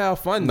fuck up, let's have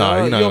fun. Nah,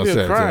 dog. you're not You gonna over say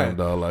here it to crying. him,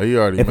 dog. Like, he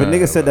already If a mad,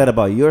 nigga said like- that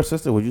about your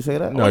sister, would you say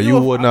that? no, you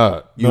would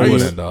not. You No, you-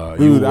 wouldn't, dog.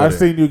 You Dude, I've wouldn't.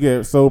 seen you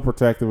get so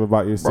protective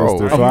about your Bro,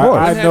 sister, of so course.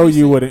 I know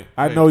you wouldn't.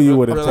 I know you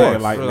wouldn't take it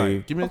Relax.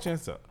 lightly. Give me a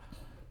chance to.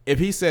 If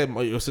he said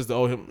your sister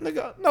owe him,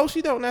 nigga, no,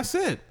 she don't. That's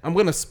it. I'm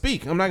gonna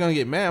speak. I'm not gonna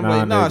get mad. I'm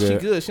like, nah, she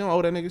nigga. good. She don't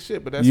owe that nigga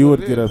shit. But that's You what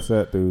would it get is.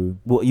 upset, dude.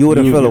 Well, you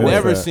wouldn't You feel would it. get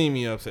Never upset. seen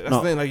me upset. That's No.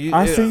 the thing. Like you,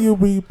 I seen you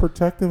be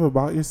protective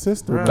about your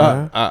sister, Right.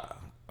 man.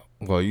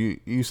 Well,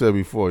 you said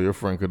before your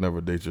friend could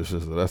never date your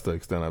sister. That's the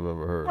extent I've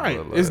ever heard. Right.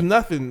 But, like, It's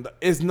nothing.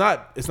 It's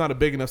not a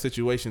big enough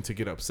situation to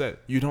get upset.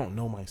 You don't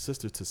know my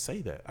sister to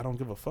say that. I don't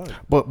give a fuck.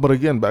 But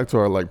again, back to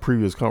our like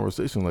previous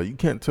conversation, like you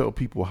can't tell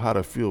people how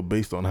to feel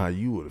based on how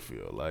you would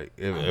feel. Like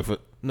if it,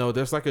 No,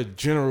 there's like a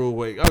general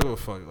way. I don't give a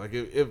fuck. Like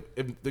if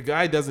the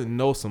guy doesn't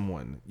know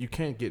someone, you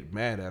can't get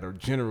mad at a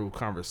general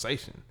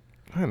conversation.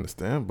 I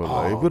understand, but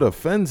like if it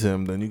offends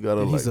him, then you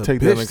gotta He's like a take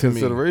that bitch into to me.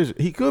 consideration.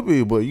 He could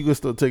be, but you can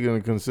still take it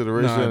into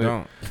consideration.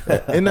 No, I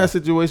don't. In that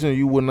situation,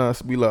 you would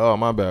not be like, "Oh,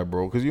 my bad,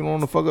 bro," because you don't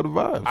want to fuck up the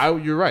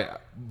vibes. You're right,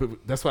 but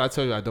that's why I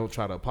tell you I don't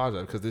try to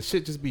apologize because this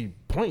shit just be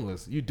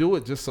pointless. You do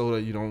it just so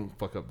that you don't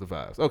fuck up the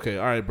vibes. Okay,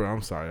 all right, bro.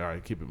 I'm sorry. All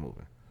right, keep it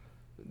moving.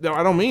 No,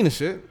 I don't mean the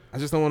shit. I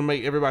just don't want to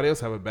make everybody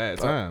else have a bad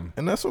time.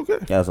 And that's okay.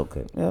 That's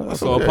okay. Yeah.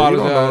 That's So okay. You don't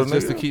know, apologize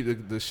just to nigga.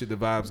 keep the shit, the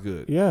vibes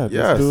good. Yeah, just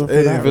Yes, do it for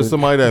if that it's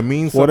somebody that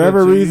means something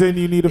whatever to you, reason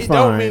you need to It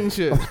don't find, mean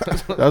shit.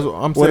 that's what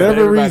I'm saying.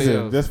 whatever everybody reason,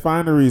 else. just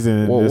find a reason.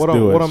 And Well, just what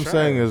do it. I'm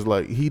saying is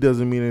like he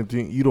doesn't mean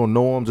anything. You don't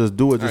know him, just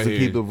do it just I to hear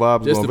keep you. the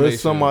vibes Just going. to If make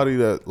it's sure. somebody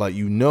that like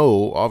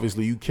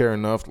obviously you care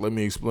enough. Let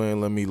me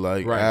explain. Let me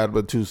like Right. add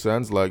my 2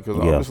 cents, like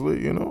because Yeah.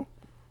 obviously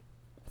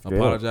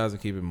Apologize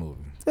and keep it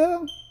moving.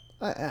 Yeah,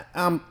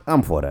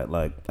 I'm for that.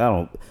 Like, I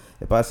don't.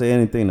 If I say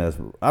anything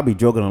I be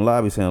joking a lot,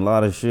 I be saying a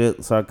lot of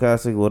shit,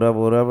 sarcastic,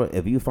 whatever.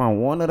 If you find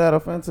one of that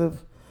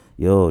offensive,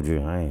 yo,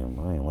 Drew, I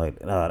ain't like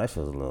that. That shit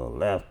was a little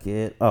left,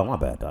 kid. Oh, my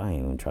bad. I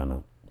ain't even trying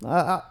to.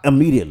 I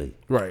immediately,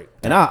 Right.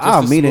 and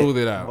I'll to mean smooth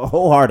it out.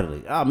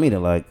 wholeheartedly. I'll mean it.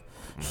 Like,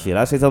 shit.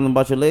 I say something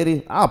about your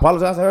lady, I'll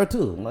apologize to her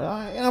too. Like,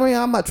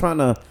 I'm not trying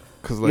to.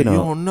 because like you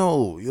don't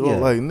know,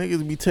 like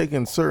niggas be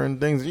taking certain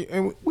things,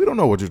 and we don't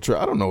know what your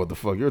I don't know what the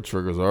fuck your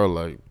triggers are.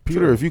 Like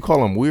Peter, if you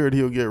call him weird,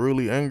 he'll get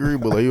really angry,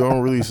 but like you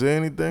don't really say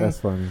anything. That's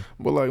funny.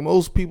 But like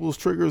most people's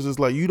triggers is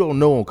like you don't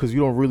know them because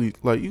you don't really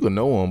like you can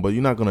know them, but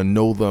you're not gonna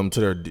know them to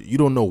their. You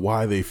don't know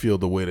why they feel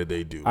the way that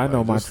they do. I know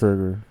Like, my just-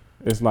 trigger.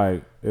 It's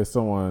like it's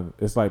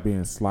like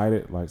being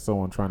slighted, like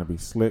someone trying to be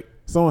slick.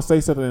 Someone say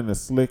something in a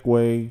slick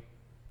way,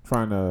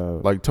 trying to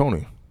like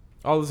Tony.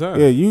 All the time.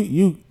 yeah,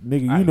 you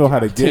nigga, you know how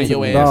to tear get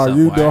your to, ass dog, up,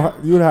 you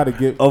boy. know how to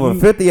get Over you,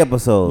 50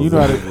 episodes. You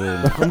know how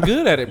to I'm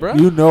good at it, bro.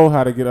 you know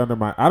how to get under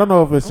my. I don't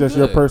know if it's I'm just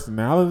your good.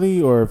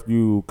 personality or if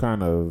you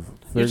kind of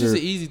You're just figure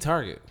an easy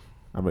target.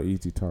 I'm an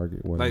easy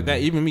target. Whatever. Like that.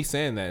 Even me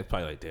saying that, it's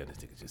probably like, damn, this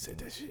nigga just said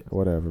that shit.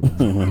 Whatever.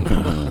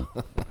 Man.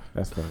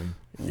 That's funny.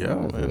 Yeah,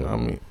 man. I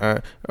mean,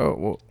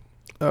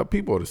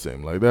 people are the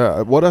same. Like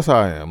that. Well, that's how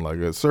I am. Like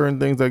certain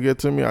things that get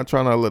to me, I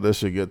try not to let that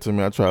shit get to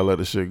me. I try to let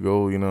the shit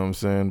go. You know what I'm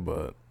saying?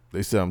 But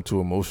they say I'm too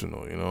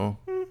emotional. You know.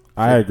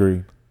 I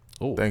agree.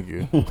 Oh. Thank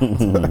you.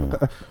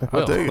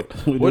 I'll take it.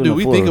 What do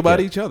we think about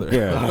each other?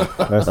 Yeah,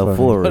 that's A funny.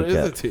 full What is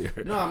recap. it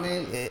here? No, I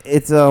mean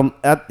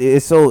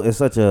it's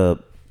such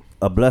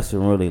a blessing,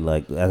 really.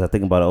 Like as I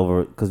think about it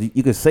over, because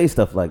you can say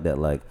stuff like that,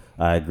 like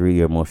I agree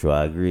you're emotional,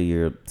 I agree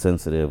you're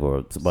sensitive,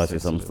 or somebody say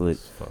something slick.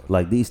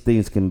 Like these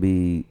things can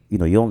be,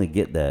 you only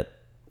get that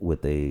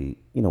with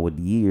with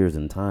years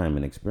and time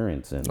and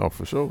experience, and Oh,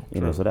 for sure.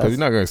 You know, so because that's- you're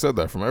not gonna accept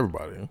that from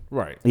everybody.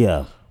 Right.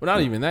 yeah, But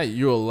not even that.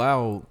 You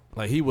allow,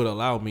 like, he would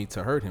allow me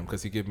to hurt him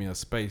because he give me a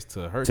space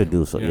to hurt To him.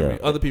 do so, You know what I yeah.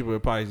 mean? Other people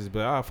would probably just be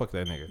like, fuck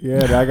that nigga.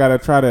 Yeah, I gotta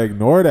try to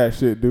ignore that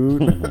shit,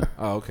 dude.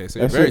 Oh, okay. So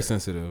you're That very shit-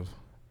 sensitive.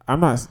 I'm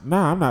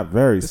not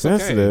very It's okay.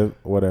 sensitive.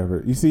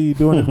 Whatever. You see, you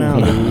doing it now,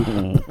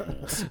 dude.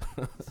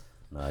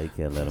 no, you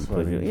can't let them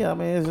push you. Yeah, I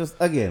mean it's just,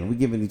 again, we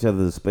giving each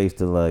other the space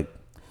to, like,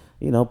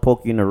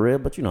 poke you in the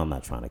rib, but I'm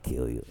not trying to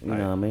kill you. You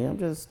know what I mean? I'm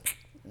just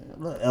a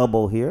little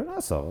elbow here.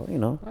 That's all.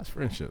 That's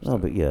friendship. No,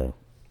 but yeah,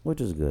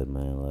 which is good,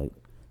 man. Like,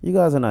 you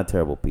guys are not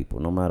terrible people,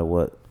 no matter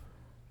what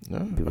Yeah,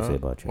 people say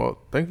about you. Well,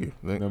 thank you.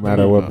 No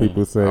matter what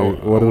people say,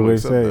 what do will they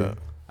accept say? that.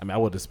 I mean, I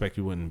would expect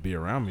you wouldn't be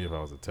around me if I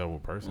was a terrible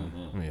person.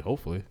 I mean,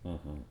 hopefully.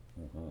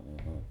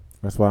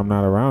 That's why I'm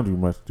not around you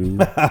much,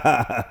 dude.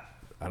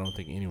 I don't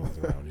think anyone's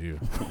around you.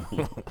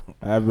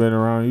 I've been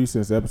around you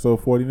since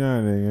episode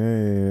 49.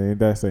 And ain't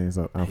that saying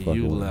something? I'm fucking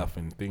You with left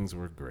and things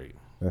were great.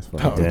 That's Oh,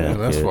 fine. Damn,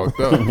 that's kid. fucked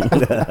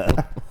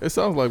up. It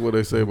sounds like what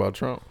they say about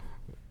Trump.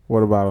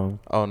 What about him?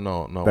 Oh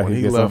no. That When he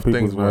he gets on left, things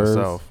people's went nerves?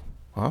 south.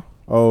 Huh?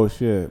 Oh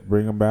shit!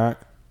 Bring him back.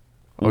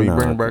 Oh, you Nah.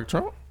 bringing back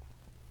Trump?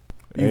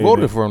 You Hey,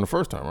 voted man. for him the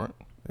first time, right?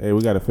 Hey,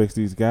 we got to fix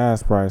these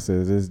gas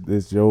prices.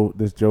 This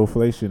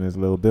Joe-flation is a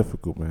little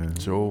difficult, man.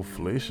 Joe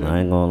Flation.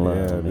 I ain't gonna lie.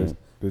 Yeah, I mean,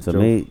 this to Joe-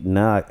 me,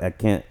 now I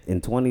can't.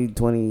 In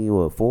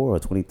 2024 or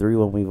 23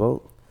 when we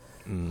vote,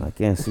 I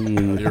can't see.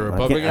 You're a I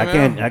Republican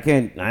can't. now? I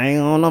can't. I ain't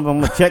gonna know if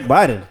I'm gonna check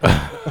Biden,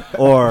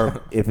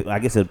 or if I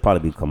guess it'd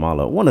probably be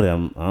Kamala. One of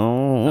them.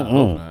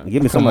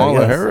 Give me somebody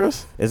Kamala else.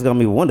 Harris? It's gonna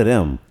be one of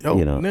them. Yo,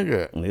 Nigga,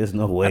 nigga. there's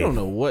no way. I don't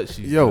know what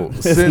she's Yo,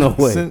 doing. There's no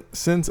way.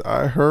 since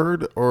I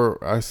heard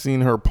or I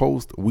seen her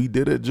post, we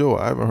did it, Joe.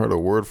 I haven't heard a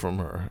word from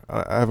her.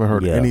 I haven't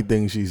heard Yeah.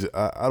 anything.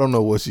 I don't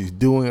know what she's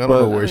doing. I don't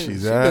But- know where I mean,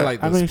 she's she been at.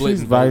 like I the mean, split she's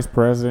and vice vote.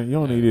 president. You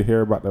don't need to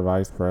hear about the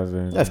vice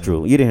president. That's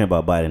true. You didn't hear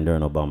about Biden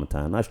during Obama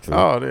time. That's true.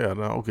 Oh yeah,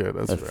 no, okay,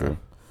 that's That's fair. true.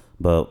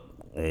 But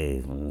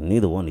hey,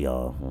 neither one of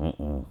y'all. I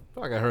feel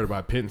like I heard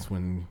about Pence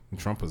when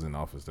Trump was in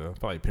office, though.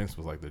 Probably Pence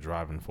was like the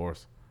driving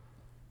force.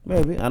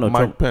 Maybe I know. Mike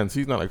Trump, Pence,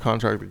 he's not a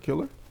contracted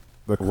killer.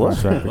 The What?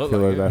 contractor Look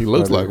killer. like it. that's He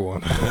looks funny. like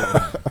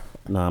one.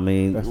 No, I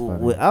mean, That's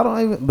funny. I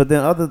don't even. But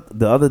then other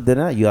than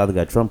that, you either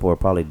got Trump or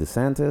probably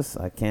DeSantis.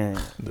 I can't.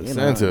 you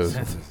know, DeSantis.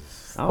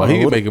 I don't But know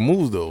he who can to- making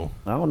moves though.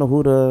 I don't know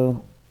who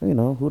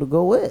to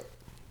go with.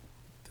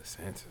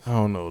 DeSantis. I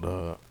don't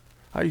know.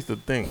 I used to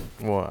think.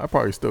 Well, I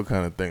probably still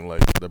kind of think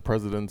like the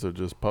presidents are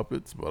just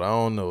puppets, but I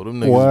don't know. Them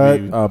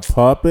niggas What a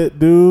puppet,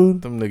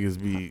 dude! Them niggas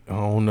be. I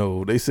don't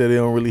know. They say they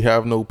don't really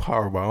have no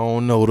power, but I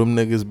don't know. Them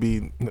niggas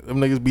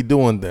be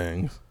doing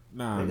things.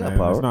 Nah, They got man,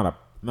 power. it's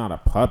not a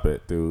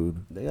puppet,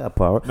 dude. They got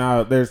power.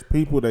 Now there's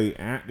people they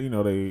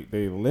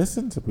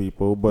listen to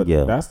people, but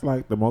Yeah. that's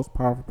like the most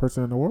powerful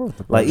person in the world.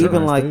 the Like president even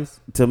of the like United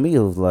States. to me, it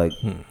was like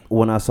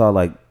when I saw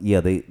like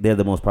they're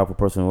the most powerful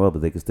person in the world,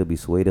 but they can still be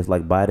swayed. It's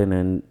like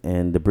Biden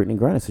and the Brittany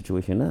Griner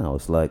situation now.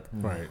 It's like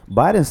Right.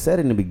 Biden said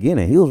in the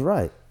beginning he was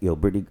right. Yo,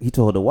 Brittany, he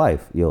told the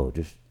wife, yo,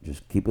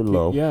 just keep it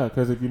low. Yeah,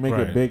 because if you make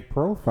Right. a big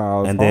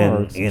profile, it's And then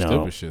hard. you stupid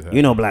know,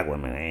 shit black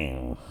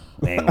women.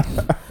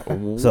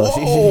 So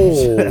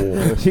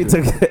she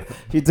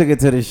took it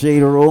to the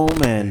shade room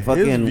and His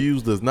fucking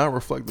views does not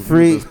reflect the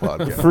free views of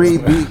this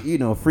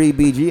podcast. free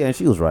BG, and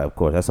she was right, of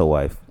course. That's her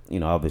wife,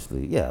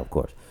 obviously, yeah, of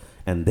course.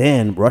 And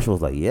then Russia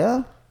was like,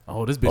 yeah,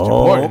 Oh, this bitch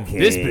Oh, important.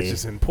 This okay. bitch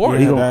is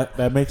important. Yeah,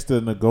 that makes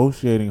the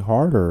negotiating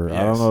harder.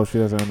 I don't Yes. know if she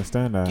doesn't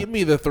understand that. Give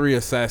me the 3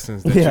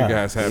 assassins that yeah. you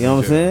guys have. You know in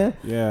what I'm jail. saying?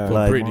 Yeah, For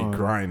Like, Brittany come on.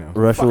 Griner.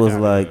 Russia Fuck was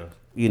outta like,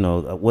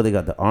 here. what they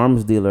got, the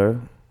arms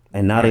dealer,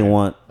 and now they Right.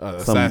 want some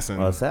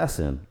Assassin.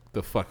 assassin.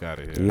 The fuck out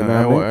of here. You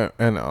know what I mean?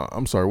 And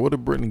I'm sorry, what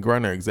did Brittany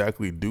Griner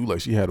exactly do? Like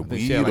she had I think weed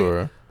she had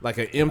or like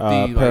an empty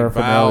like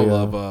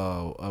paraphernalia.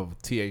 vial of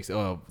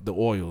THC, the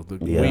oil,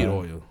 the Yeah. weed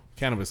oil,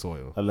 cannabis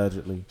oil.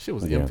 Allegedly. Shit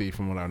was Yeah. empty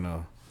from what I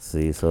know.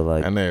 See, so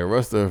like, and they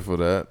arrested her for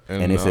that.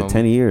 and they said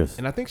 10 years.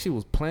 And I think she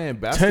was playing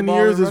basketball.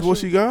 10 years in is what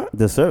Russia. she got?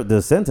 The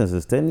sentence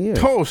is 10 years.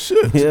 Oh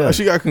shit. Yeah.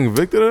 She got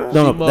convicted of that?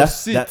 No, She no, must that's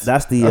sit.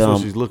 the That's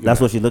what she's looking that's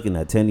at. what she's looking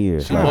at. 10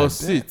 years. She God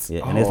must damn. sit.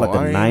 Yeah, and it's like Oh,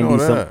 I a ain't know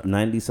that.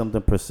 90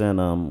 something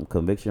percent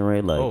conviction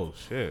rate. Like, Oh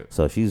shit.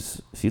 so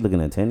she's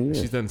looking at 10 years.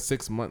 She's done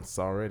 6 months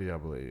already, I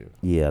believe.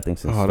 Yeah, I think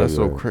since Oh, that's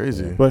so February.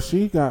 crazy. But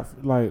she got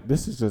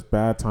this is just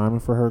bad timing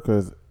for her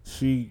because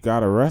she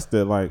got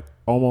arrested like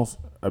almost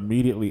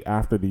immediately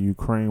after the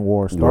Ukraine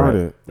war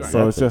started. Right.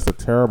 So it's just a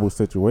terrible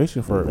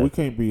situation for her. We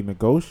Exactly. can't be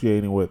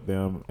negotiating with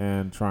them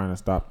and trying to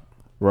stop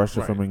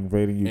Russia from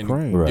invading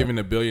Ukraine. And giving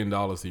 $1 billion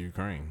to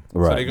Ukraine.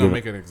 Right. So they're going to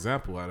make an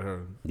example out of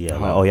her. Yeah,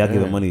 like, y'all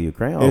giving money to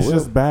Ukraine? Oh, It's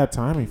just bad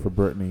timing for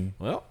Britney.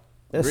 Well,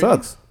 it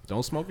sucks.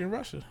 Don't smoke in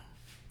Russia.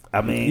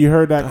 I mean, You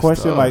heard that That's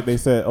question? tough. Like they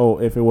said, oh,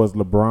 if it was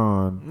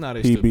LeBron, Nah,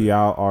 they he'd be stupid.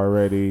 out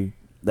already.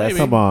 That's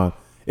Come on.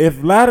 If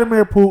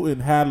Vladimir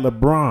Putin had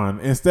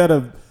LeBron instead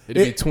of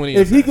It'd be 20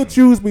 if he could assassins.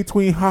 choose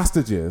between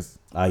hostages,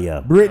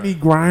 yeah. Brittany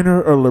Griner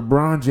or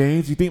LeBron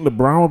James, you think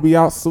LeBron would be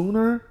out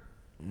sooner?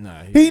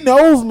 Nah, He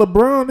knows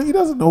LeBron. He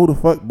doesn't know who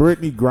the fuck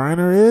Brittany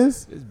Griner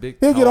is. it's big.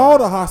 He'll get all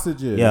the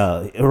hostages.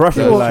 Yeah,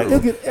 Russia He'll, was like he'll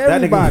get that nigga-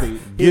 everybody.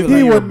 Give he me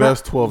your would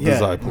best not, 12 Yeah,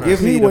 disciples.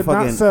 give me he the would not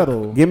fucking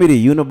settle. Give me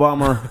the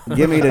Unabomber.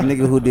 Give me the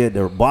nigga who did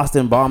the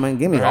Boston bombing.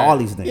 Give me all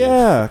these niggas.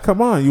 Yeah,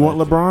 come on. You want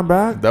LeBron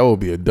back? That would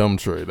be a dumb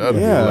trade.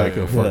 That'd Yeah. be like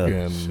a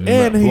fucking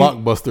And he-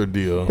 blockbuster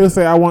deal. He'll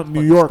say, I want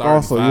New York starting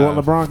also. You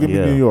want 5. LeBron? Give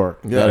Yeah. me New York.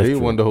 Yeah, That is he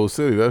true. won the whole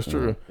city. That's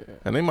true.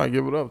 And they might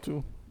give it up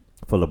too.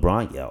 For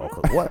LeBron, yeah.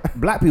 Okay. What?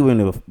 Black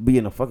people be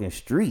in the fucking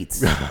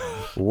streets.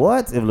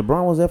 What? If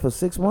LeBron was there for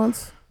 6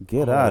 months,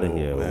 get out of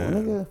here,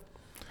 nigga.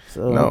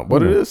 So, No,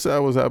 but it is sad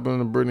what's happening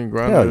to Brittany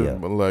Griner. Hell yeah.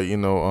 But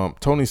like,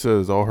 Tony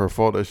says it's all her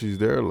fault that she's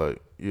there.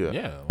 Like, yeah.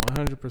 Yeah,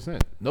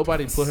 100%.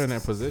 Nobody put her in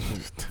that position.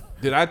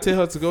 Did I tell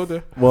her to go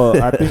there?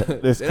 Well, I think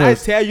it's Did I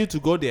 'cause tell you to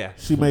go there?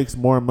 she makes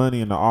more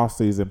money in the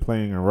offseason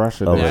playing in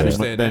Russia Oh, than, yeah, I she,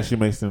 understand than that. she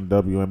makes in the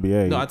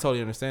WNBA. No, I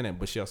totally understand that,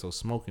 but she also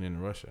smoking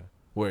in Russia,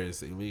 where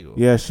it's illegal.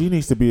 Yeah, she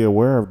needs to be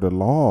aware of the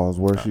laws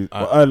where she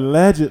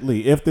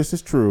allegedly, if this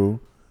is true,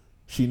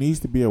 she needs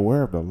to be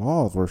aware of the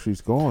laws where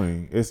she's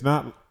going. It's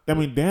not. I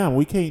mean, damn,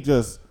 we can't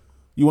just.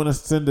 You want to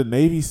send the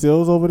Navy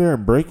SEALs over there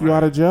and break you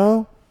out of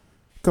jail?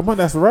 Come on,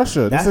 that's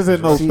Russia. That's- this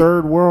isn't no see,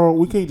 third world.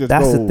 We can't just.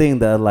 that's go, the thing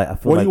that like I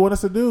feel What like do you want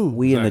us to do?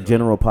 we in the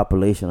general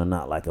population are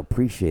not like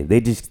appreciated. They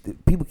just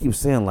people keep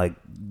saying like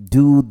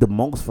do the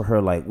most for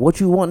her. Like what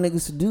you want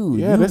niggas to do?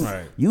 Yeah, you, this-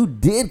 Right. you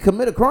did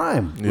commit a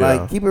crime. Yeah.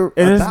 Like keep it.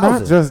 And it's 1,000.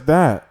 not just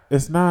that.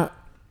 It's not.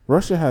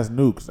 Russia has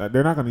nukes.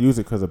 They're not going to use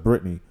it because of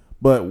Britney.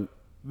 But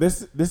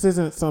this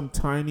isn't some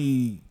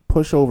tiny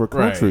pushover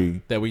country.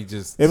 Right. That we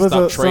just If it was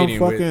stop some trading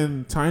with.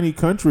 fucking tiny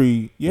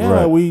country, yeah,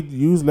 Right. we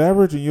use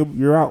leverage and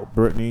you're out,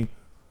 Brittany.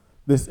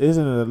 This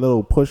isn't a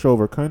little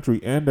pushover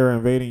country, and they're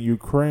invading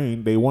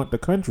Ukraine. They want the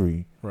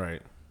country.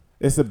 Right.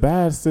 It's a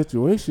bad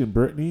situation,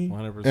 Brittany.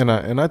 100%.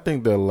 And I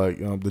think that like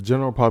the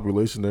general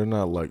population, they're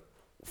not like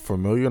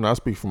familiar, and I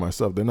speak for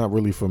myself, they're not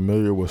really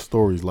familiar with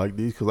stories like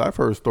these, because I've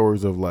heard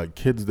stories of like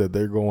kids that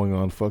they're going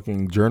on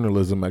fucking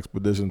journalism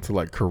expedition to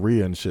like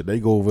Korea and shit. They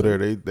go over there,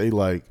 they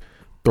like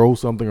throw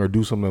something or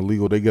do something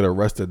illegal, they get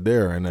arrested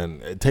there, and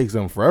then it takes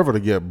them forever to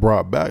get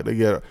brought back. They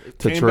get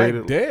to Came trade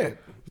back it. dead.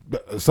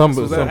 Some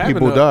So that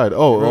people happened to died. an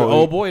Oh,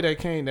 old boy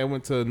that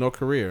went to North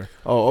Korea.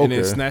 Oh, And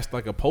then okay. snatched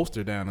like a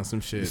poster down or some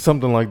shit.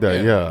 something like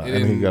that. Yeah. Yeah, And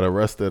and he then got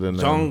arrested and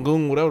Jong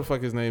Gung, whatever the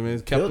fuck his name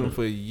is, kept Killed him him.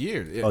 for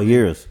years. Oh,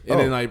 years. And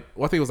then Oh. like,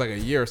 well, I think it was like a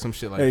year or some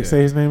shit like Hey, that.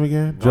 say his name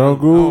again. I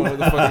don't know Jong-un. what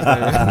the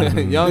fuck his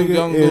name is. Young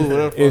Gung Gu,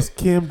 whatever the It's fuck.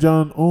 Kim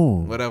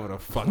Jong-un. Whatever the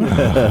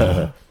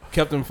fuck.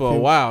 Kept him for a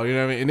while, you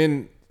know what I mean? And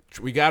then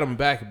we got him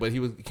back, but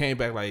he came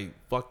back like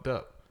fucked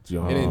up.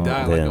 And then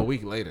died like damn. a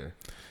week later.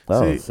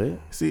 Oh, see?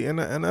 See, and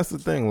that's the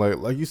thing.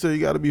 Like you said, you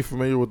got to be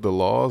familiar with the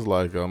laws.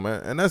 Like,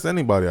 and that's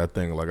anybody. I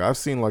think. Like, I've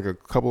seen like a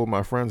couple of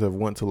my friends have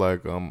went to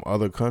like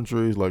other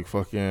countries, like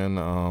fucking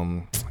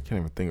I can't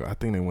even think. I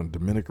think they went to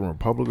Dominican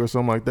Republic or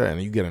something like that.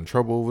 And you get in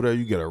trouble over there,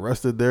 you get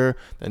arrested there,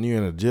 then you're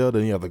in a jail,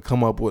 then you have to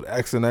come up with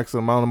X and X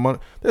amount of money.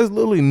 There's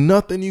literally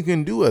nothing you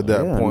can do at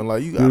that Yeah. point.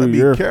 Like, you got to Dude, be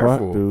you're careful.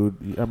 fucked,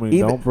 dude. I mean,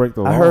 Even- don't break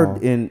the law. I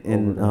heard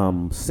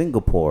in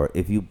Singapore,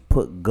 if you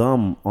put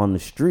gum on the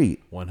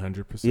street,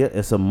 100%. yeah,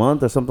 it's a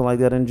month or something like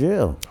that in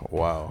jail.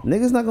 Wow.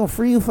 Niggas not gonna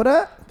free you for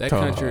that. That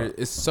country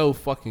is so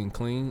fucking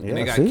clean, and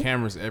they Yeah, got see?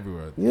 cameras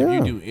everywhere. Yeah.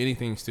 If you do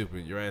anything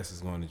stupid, your ass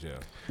is going to jail.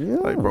 Yeah.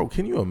 Like, bro,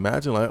 can you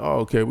imagine? Like, oh,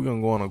 okay, we're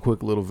gonna go on a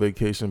quick little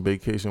vacation,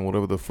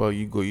 whatever the fuck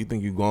you go. You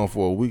think you gone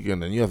for a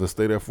weekend, and you have to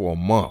stay there for a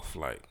month.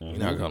 Like, you're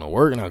not gonna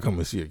work, you're not coming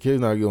to see your kids,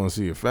 not going to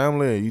see your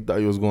family, and you thought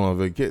you was going on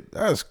vacation.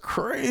 That's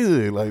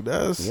crazy. Like,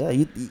 that's Yeah,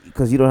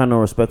 because you don't have no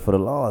respect for the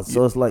laws.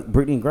 So it's like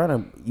Brittany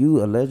Griner,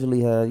 you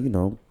allegedly had,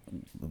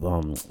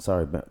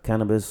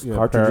 cannabis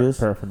cartridges.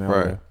 paraphernalia.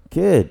 Right.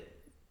 Kid,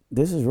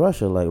 this is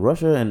Russia. Like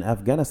Russia and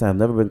Afghanistan have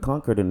never been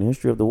conquered in the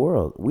history of the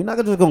world. We're not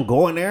just gonna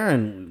go in there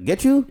and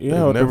get you. Yeah,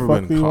 They've what the never fuck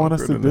been do you want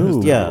us to conquered in the do?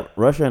 history. Yeah,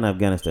 Russia and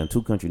Afghanistan,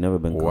 two countries never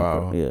been Wow.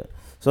 conquered. Yeah.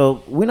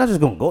 So we're not just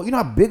gonna go. You know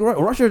how big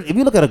Russia? If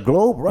you look at a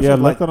globe, Russia's Yeah,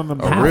 like look on the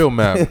a map. real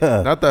map,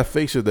 Yeah. not that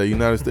fake shit that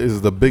United States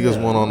is the biggest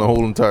one on the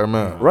whole entire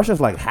map.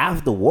 Russia's like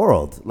half the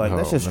world. Like Oh,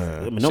 that's just. man. I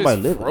mean, Shit's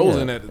nobody lived.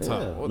 frozen yeah, at the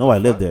top. yeah. What the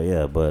Nobody lived fuck? there.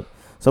 Yeah, but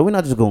so we're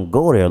not just gonna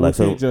go there. We Like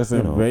so, can't just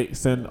you know, invade,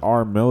 send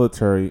our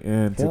military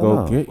in to Hell go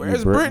no. get Where's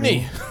you,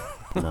 Brittany.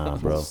 Brittany? nah,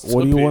 bro.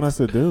 What do you want us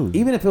to do?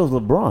 Even if it was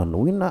LeBron,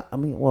 we not. I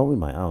mean, well, we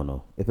might. I don't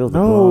know. If it was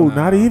No, LeBron,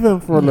 not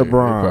even for They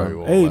probably LeBron.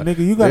 won't Hey, let- nigga,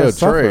 you gotta they'll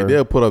suffer. trade.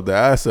 They'll put up the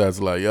assets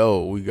like,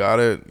 yo, we got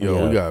it. Yo,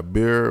 Yeah. we got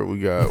beer. We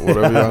got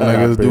whatever y'all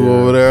niggas do beer.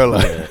 over there.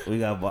 Like, yeah, we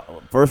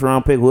got first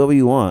round pick, whoever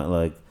you want.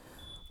 Like,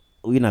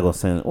 we're not gonna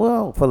send.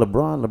 Well, for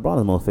LeBron is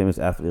the most famous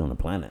athlete on the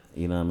planet.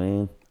 You know what I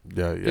mean?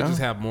 Yeah, They yeah. just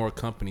have more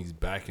companies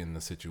backing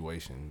the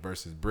situation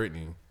versus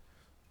Britney.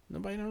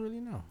 Nobody don't really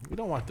know. We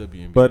don't want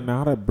WNBA. But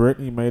now that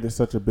Britney made it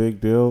such a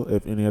big deal,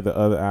 if any of the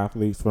other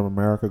athletes from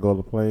America go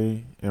to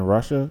play in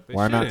Russia, They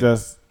why not shouldn't.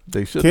 just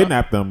They should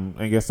kidnap them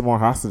and get some more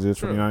hostages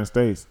from True. the United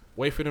States?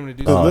 Wait for them to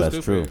do Oh, something that's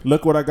stupid. true.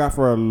 Look what I got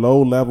for a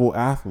low-level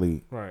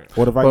athlete. Right.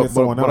 What if I get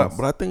someone else?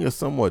 But I think it's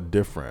somewhat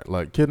different.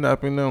 Like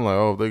kidnapping them,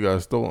 like they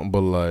got stolen,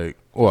 but like,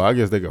 well, I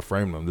guess they could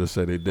frame them, just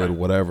say they did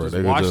whatever. Just They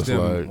could watch just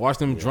them, like, watch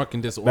them drunk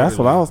and disorderly. That's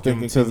what I was Give 'em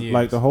thinking. 10 Because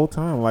like years. the whole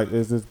time, like,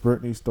 is this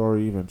Britney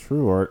story even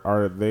true, or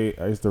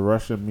is the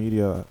Russian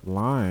media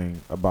lying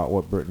about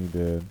what Britney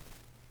did?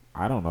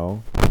 I don't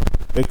know.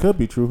 It could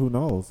be true. Who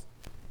knows?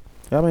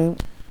 I mean,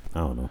 I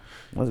don't know.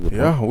 That's a good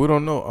point. yeah, we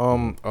don't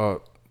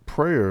know.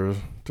 Prayers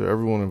to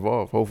everyone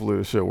involved. Hopefully,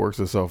 the shit works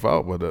itself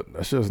out. But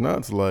that shit's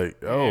nuts. Like,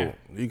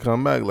 you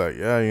come back, like,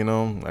 I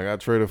got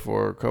traded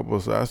for a couple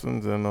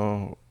assassins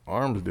and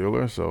arms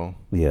dealer, so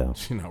Yeah.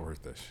 She's not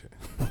worth that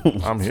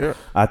shit. I'm here.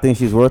 I think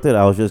she's worth it.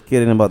 I was just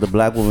kidding about the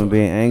black woman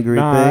being angry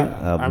Nah, thing.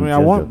 I mean, I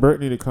want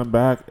Britney to come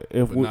back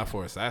if But we. not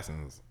for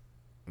assassins.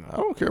 I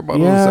don't care about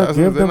Yeah, those assassins.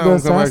 give They're them not the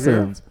gonna come back here.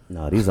 assassins.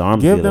 No, these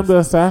arms Give dealers. them the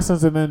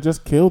assassins and then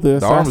just kill the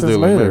The arms assassins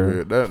dealer, later.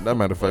 maybe that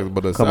matter of fact,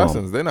 but the Come on,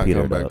 assassins, they're not Peter,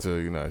 coming back dog. to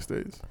the United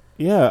States.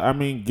 Yeah, I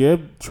mean,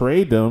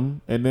 trade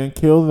them and then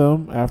kill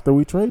them after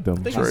we trade them.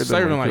 I think Trade he's them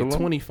serving and like kill them?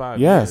 25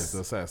 Yes. years. The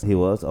assassin. He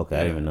was? Okay, I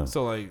didn't even know.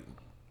 So like,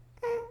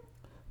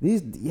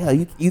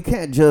 You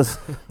can't just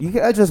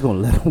gonna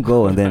let him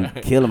go and then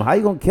kill him. How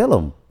you gonna kill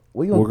him?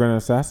 What you We're gonna gonna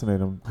assassinate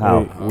them. How?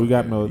 We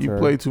got You military.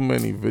 play too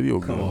many video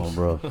come games. on,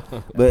 bro?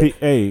 But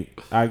Hey,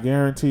 I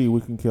guarantee we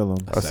can kill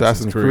them.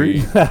 Assassin's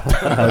Creed.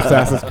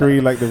 Assassin's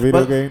Creed, like the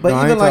video game. But No, I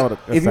even ain't like, talking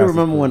about if you Assassin's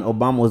remember Creed. when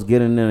Obama was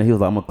getting in there, he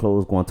was like, "I'm gonna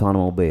close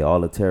Guantanamo Bay, all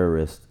the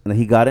terrorists." And then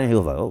he got in, he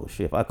was like, "Oh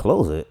shit! If I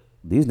close it,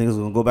 these niggas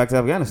gonna go back to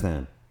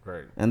Afghanistan."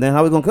 right. And then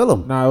how we gonna kill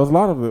them? Nah, it was a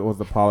lot of it was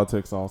the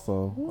politics.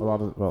 Also, a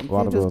lot of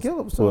can't it just was kill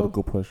 'em, so-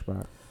 political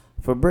pushback.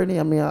 For Britney,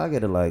 I mean, I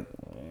get it. Like,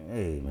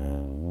 hey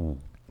man,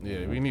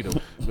 Yeah, we need a.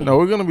 No,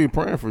 we're gonna be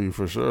praying for you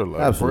for sure.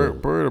 Like, Absolutely.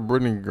 pray to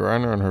Brittany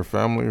Griner and her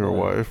family, her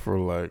wife, for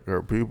like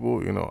her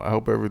people. I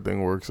hope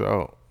everything works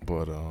out.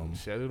 But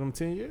Shadow them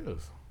 10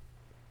 years.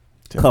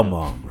 come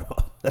on, bro.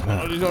 I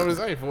don't know what to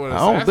say for an I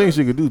don't think assassin.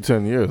 she could do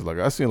 10 years. Like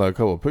I seen like a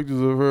couple of pictures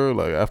of her.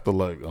 Like after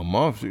like a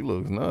month, she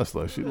looks nuts.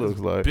 Like she looks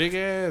like Big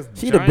ass.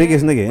 She the giant.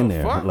 biggest nigga in The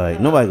there. fuck? Like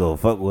nobody go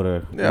fuck with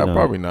her. yeah, you know.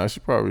 probably not. She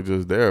probably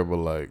just there. But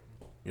like,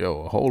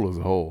 yo, a hole is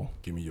a hole.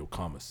 Give me your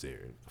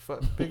commissary.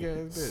 Fuck, big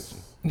ass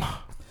bitch.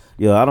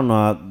 Yo, I don't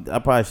know. I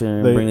probably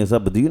shouldn't They- bring this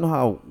up, but do you know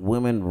how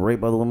women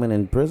rape other women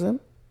in prison?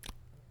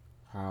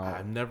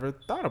 I never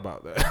thought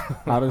about that.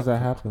 How does that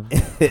happen?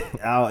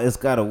 It's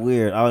kind of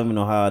weird. I don't even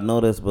know how I know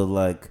this, but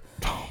like,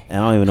 and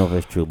I don't even know if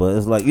it's true. But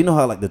it's like, you know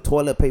how like the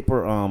toilet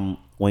paper,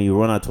 when you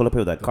run out of toilet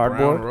paper, that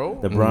cardboard, brown roll?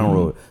 the brown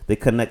roll, they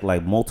connect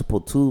like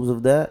multiple tubes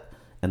of that,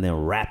 and then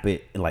wrap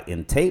it like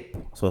in tape,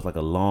 so it's like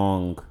a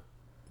long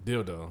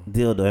Dildo.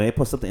 dildo, and they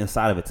put something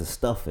inside of it to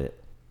stuff it.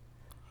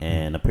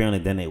 And apparently,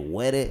 then they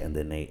wet it, and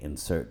then they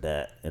insert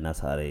that, and that's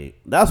how they.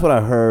 That's what I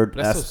heard.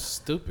 That's so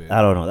stupid.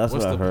 I don't know. That's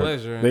What's what I the heard.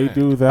 pleasure in They that?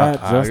 do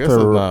that I just guess it's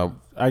to. not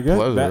I guess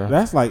pleasure.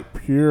 that's like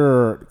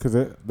pure because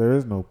there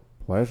is no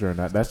pleasure in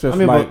that. That's just I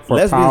mean, like but for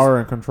lesbians- power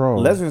and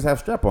control. Lesbians have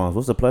strap-ons.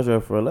 What's the pleasure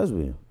for a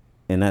lesbian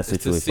in that It's to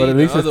situation? see But at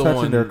least the it's other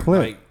touching one, their clit.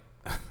 like,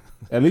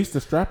 At least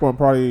the strap on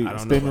probably I don't know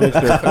stimulates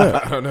about their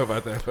that. clip. I don't know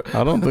about that. But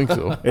I don't think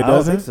so. It I don't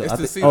doesn't. think so. it's I to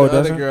think- see oh, it the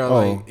other doesn't? girl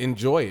Oh. like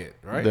enjoy it,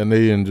 right? Then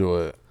they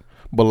enjoy it.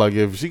 But like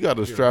if she got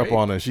the strap right.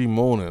 on and she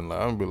moaning, like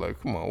I'm gonna be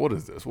like, come on, what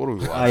is this? What are we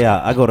watching? Oh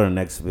yeah, I go to the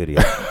next video.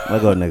 I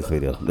go to the next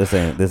video. This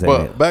ain't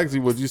But it. back to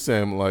what you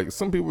saying, like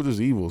some people just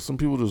evil. Some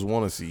people just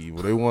want to see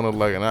evil. They want to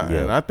like, and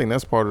Yeah. I think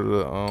that's part of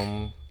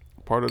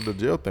the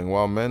jail thing.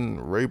 While men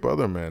rape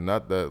other men,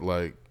 not that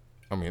like,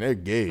 I mean they're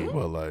gay,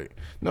 but like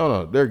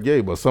no, they're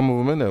gay. But some of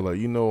them in there, like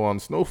on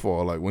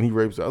Snowfall, like when he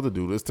rapes the other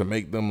dude, it's to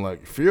make them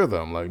like fear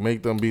them, like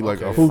make them be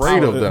like Okay.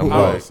 afraid of them.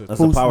 Power. Like That's Who's a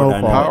power Snowfall?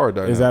 dynamic.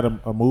 Power Is that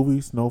a movie?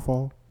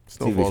 Snowfall?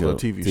 Snowfall's a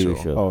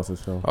TV show. Oh, it's a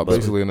show.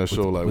 Basically in the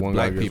show, like With one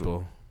black guy gets,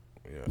 people.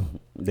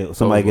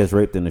 Somebody gets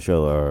raped in the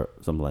show or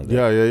something like that.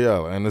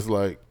 Yeah, and it's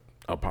like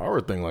a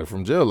power thing, like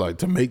from jail, like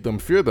to make them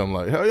fear them.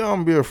 Like hell, yeah, I'm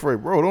gonna be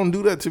afraid, bro. Don't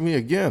do that to me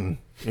again.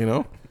 You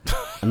know.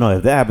 No,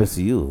 if that happens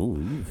to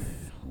you,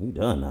 you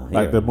done now.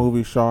 Like Here. the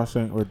movie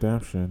Shawshank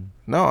Redemption.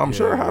 No, I'm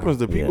sure it happens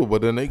to people, Yeah.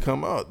 but then they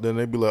come out, then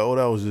they be like, oh,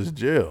 that was just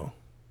jail.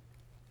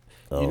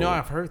 Oh. You know,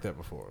 I've heard that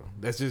before.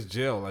 That's just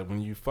jail. Like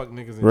when you fuck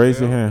niggas in Raise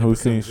jail. your hand. it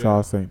Who's seen becomes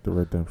jail. Shawshank the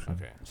Redemption?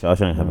 Okay,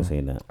 Shawshank, haven't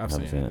seen that. I've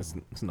Haven't seen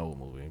it. It's an old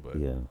movie, but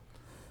Yeah.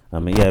 I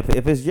mean, yeah.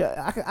 If it's jail,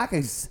 I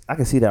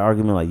can see that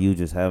argument, like you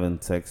just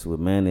having sex with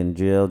men in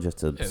jail just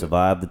to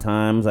survive the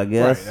times. I right.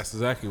 guess. That's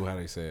exactly how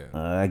they say it.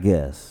 I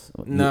guess.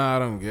 Nah, I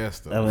don't guess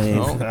though. I mean,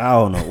 No. I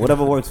don't know.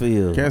 Whatever works for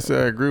you. Can't say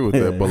I agree with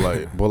that,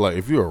 but like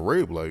if you're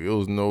raped, like it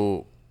was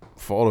no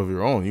fault of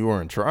your own. You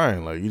weren't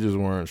trying, like you just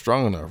weren't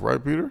strong enough,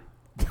 right, Peter?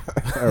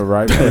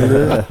 Right,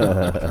 Peter?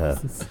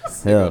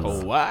 Hell,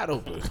 Oh, wide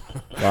open.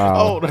 Wow.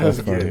 Oh,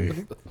 that's funny.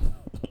 gay.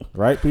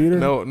 Right, Peter?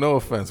 No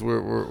offense.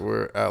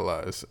 We're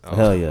allies.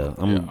 Hell yeah,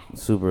 I'm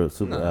super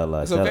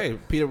allied. It's okay,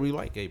 Peter. We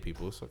like gay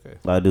people. It's okay.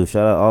 I do.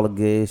 Shout out all the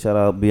gays. Shout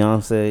out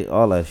Beyonce.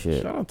 All that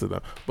shit. Shout out to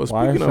them. But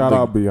Why speaking shout of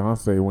out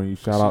Beyonce when you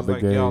shout out the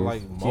like gays? y'all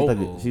like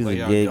moguls. She's like a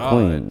y'all gay God.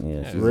 queen.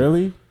 Yeah, she's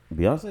Really?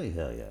 Beyonce.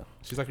 Hell yeah.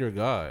 She's like your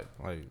god.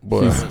 Like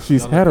But-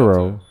 She's y'all look up to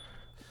hetero. her.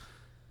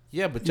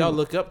 Yeah, but y'all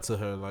look up to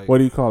her. Like What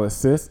do you call it,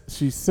 sis?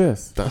 She's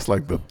cis. that's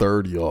like the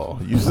third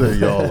y'all. You said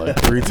y'all like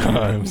 3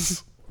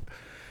 times.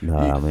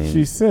 Nah, I mean,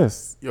 She's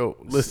cis. Yo,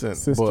 listen,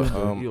 Sister.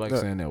 but you like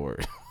saying that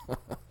word.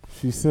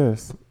 She's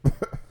cis.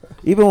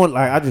 even when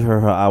like I just heard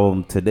her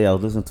album today, I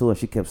was listening to it.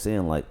 She kept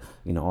saying like,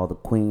 you know, all the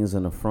queens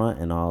in the front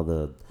and all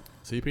the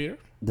See, Peter.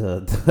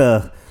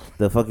 the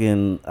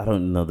fucking I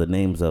don't know the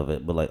names of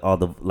it, but like all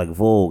the like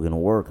Vogue and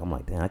work. I'm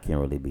like, damn, I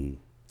can't really be.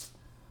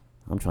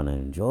 I'm trying to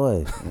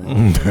enjoy. You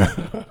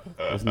know?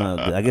 It's not.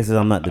 I guess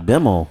I'm not the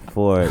demo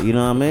for it. You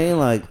know what I mean?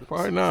 Like,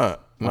 probably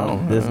not.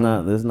 No,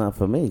 this not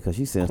for me because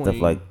she's saying stuff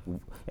Queen. like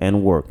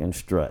and work and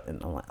strut,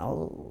 and I'm like,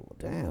 oh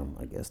damn,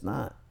 I guess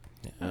not.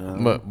 You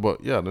know?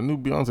 But yeah, the new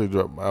Beyonce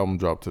album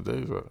dropped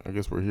today. So I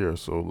guess we're here.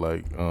 So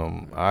like,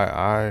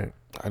 I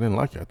didn't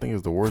like it. I think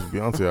it's the worst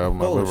Beyonce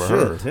album I've ever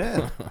heard.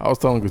 Damn. I was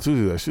telling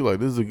Katusi that she like,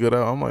 this is a good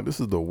album. I'm like, this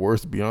is the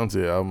worst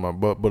Beyonce album.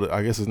 But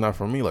I guess it's not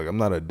for me. Like, I'm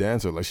not a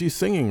dancer. Like, she's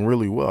singing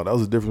really well. That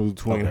was the difference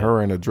between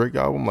her and the Drake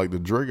album. Like, the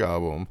Drake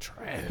album,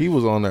 he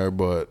was on there,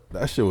 but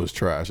that shit was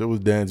trash. It was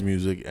dance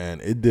music,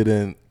 and it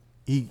didn't.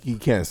 He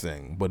can't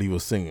sing, but he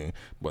was singing.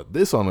 But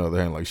this, on the other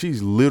hand, like,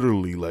 she's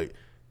literally like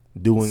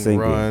doing Singing.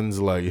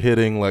 runs, like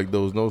hitting like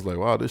those notes. Like,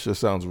 wow, this shit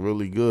sounds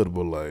really good,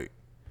 but like,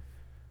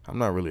 I'm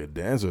not really a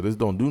dancer. This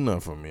don't do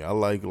nothing for me. I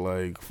like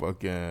 1 +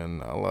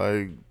 1.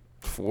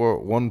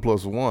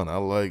 I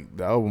like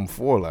the album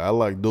 4. Like, I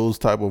like those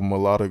type of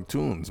melodic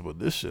tunes. But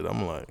this shit,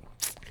 I'm like,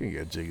 I can't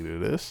get jiggy to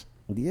this.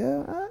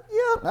 Yeah,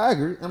 I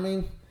agree. I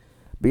mean,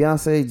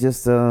 Beyonce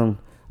just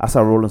I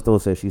saw Rolling Stone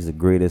say she's the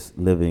greatest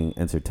living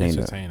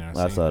entertainer.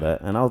 I saw that,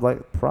 and I was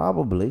like,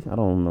 probably. I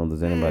don't know if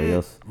there's anybody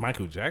else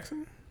Michael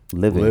Jackson.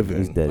 living.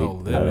 He's dead. Oh,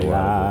 He died a living.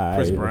 while ago.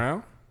 Chris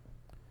Brown.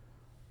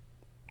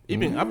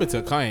 Even I've been to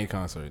a Kanye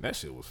concert. That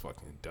shit was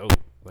fucking dope.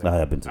 Like, I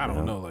have been to I don't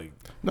that. know, like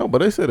No, but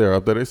they said they're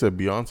up there. They said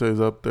Beyonce's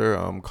up there.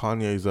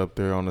 Kanye's up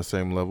there on the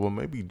same level.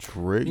 Maybe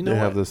Drake. You know they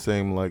have what? the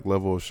same like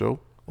level of show.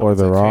 Or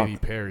The to Rock. Katy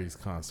Perry's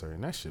concert,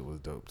 and that shit was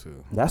dope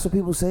too. That's what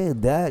people say.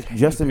 That Katy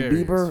Justin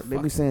Perry Bieber, is they be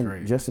fucking saying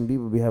great. Justin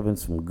Bieber be having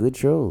some good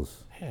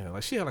shows. Yeah,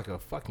 like she had like a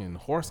fucking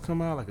horse come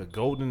out, like a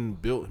golden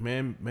built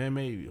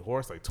man-made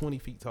horse, like 20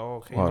 feet tall.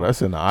 Came Oh, out.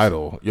 that's an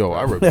idol. Yo,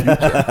 I rebuke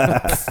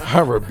that. I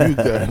rebuke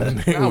that in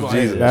the name I'm of like,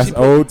 Jesus. That's She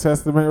put- Old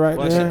Testament right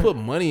Like there. she put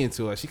money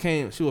into it.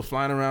 She was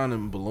flying around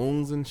in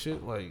balloons and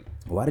shit. Like,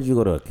 Why did you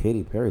go to a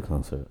Katy Perry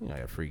concert? you know, I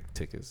got free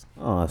tickets.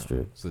 Oh, that's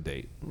true. It's a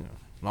date, you know,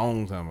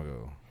 long time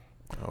ago.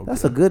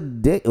 That's a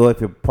good date. Or if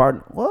your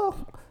partner, well,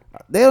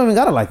 they don't even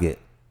gotta like it.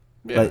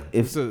 Yeah, Like,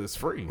 if- it's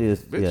free.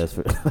 It's, bitch. yeah, it's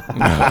free.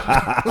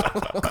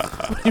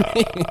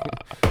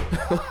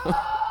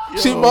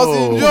 She must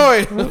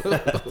enjoy.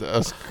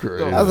 That's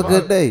crazy. That's a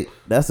good date.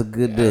 That's a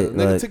good Yeah, date.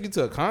 nigga Like, took you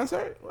to a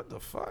concert? What the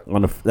fuck?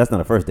 that's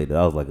not a first date.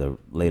 That was like a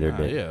later Nah,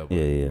 date. yeah, but,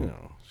 yeah. You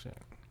know, shit.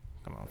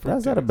 Come on, free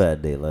That's not a tickets.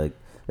 bad date. Like,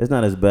 it's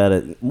not as bad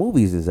as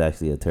movies. Is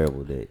actually a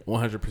terrible date.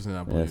 100%.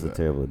 I believe That's a that.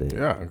 terrible date.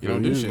 Yeah, You you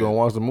don't do are just shit. gonna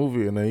watch the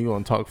movie and then you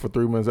gonna talk for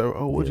 3 minutes.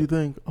 Oh, what'd you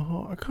think?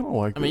 Oh, I kind of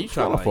like. I mean, it. you It's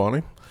try kind to, of like-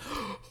 funny.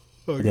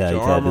 Like, Yeah, get you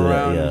your try to arm do that,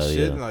 around and yeah,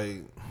 shit. yeah.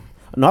 Like,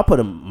 No, I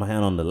put my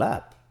hand on the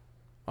lap.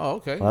 oh,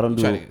 okay. I don't You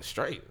do try it. to get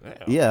straight. Yeah.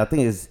 Yeah, I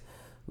think it's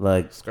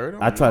like Skirt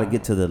on? I try to No.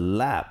 get to the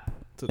lap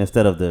To-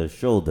 instead of the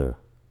shoulder.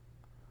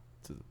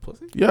 To the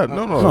pussy? Yeah,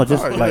 no. No,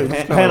 just thigh, like yeah,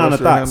 just kinda hand on the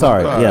rest your thigh. hand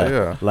Sorry, on the thigh,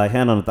 yeah. Like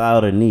hand on the thigh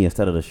or the knee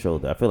instead of the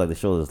shoulder. I feel like the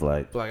shoulder is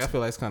like But like, I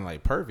feel like it's kind of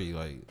like pervy.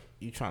 Like,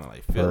 you trying to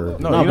like feel Pervy. it.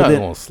 No, No, you're but not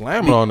then- gonna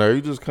slam it on there.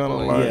 You just kind of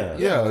Like, like,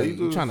 yeah. like, you you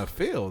just trying to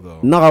feel though.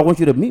 no. I want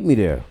you to meet me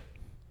there.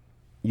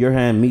 Your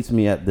hand meets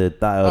me at the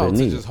thigh or Oh, the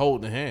to knee. just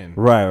hold the hand.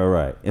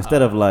 Right.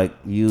 Instead of like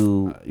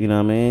you know what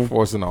I mean?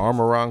 forcing the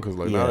arm around because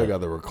like now Yeah. they got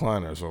the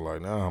recliner. So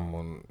like now I'm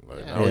on.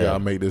 Like now Yeah. we gotta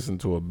make this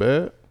into a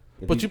bed.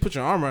 But you put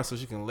your arm around so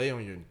she can lay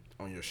on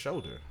your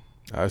shoulder.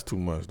 That's too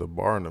much. The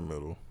bar in the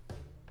middle.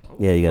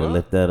 Yeah, you gotta What?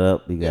 lift that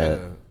up. You Yeah, got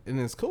and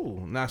it's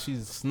cool. Now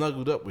she's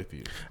snuggled up with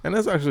you. And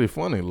that's actually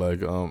funny.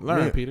 Like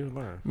Learn, me, Peter.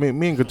 Learn.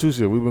 me and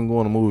Katusia, we've been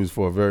going to movies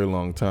for a very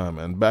long time.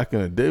 And back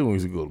in the day when we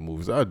used to go to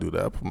movies, I'd do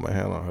that. I put my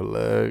hand on her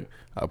leg.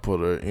 I put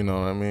her, you know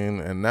what I mean?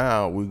 And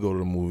now we go to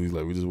the movies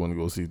like we just want to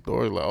go see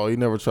Thor. Like, oh, you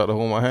never tried to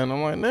hold my hand?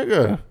 I'm like,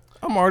 nigga,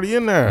 I'm already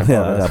in there.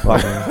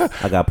 yeah.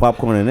 I got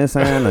popcorn in this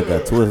hand. I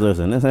got Twizzlers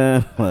in this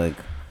hand. Like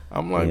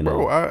I'm like, You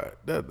bro, know.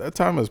 that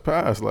time has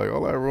passed. Like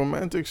all that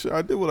romantic shit,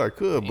 I did what I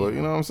could, but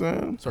you know what I'm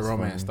saying? So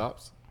romance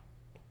stops.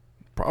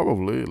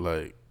 Probably.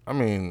 Like, I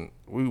mean,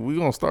 we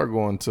gonna start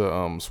going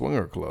to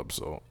swinger clubs,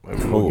 so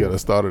maybe Cool. we'll get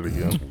us started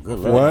again. good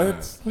luck.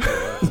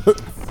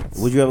 What?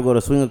 Would you ever go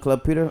to swinger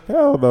club, Peter?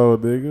 Hell no,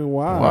 nigga.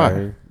 Why? Why?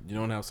 You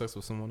don't have sex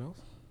with someone else?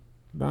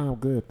 Nah, I'm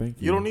good. Thank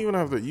you. You don't even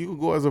have to. You can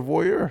go as a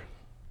voyeur.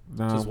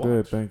 Nah, Just I'm good,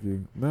 watch. thank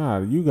you. Nah,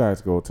 you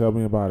guys go. Tell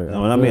me about it.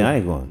 No, I'm I mean, good. I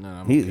ain't going. No,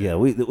 I'm He, okay. yeah,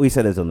 we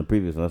said this on the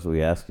previous one. That's what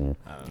we asking him.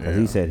 'Cause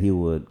he said he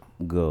would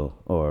go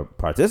or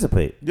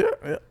participate Yeah,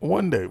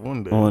 one day.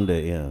 one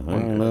day. Yeah, I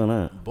ain't doing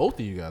that. Both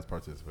of you guys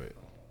participate.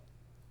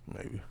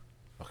 Maybe.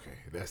 Okay,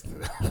 that's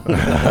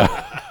the.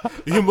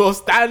 You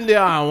must stand there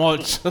and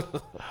watch.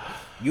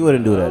 You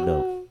wouldn't do that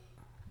though.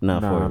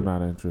 Not Nah, for I'm you.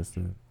 not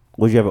interested.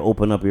 Would you ever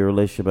open up your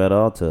relationship at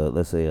all to,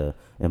 let's say,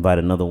 invite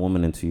another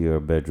woman into your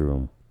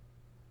bedroom?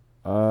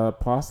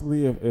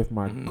 Possibly if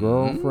my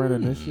girlfriend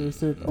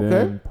initiates it,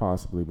 then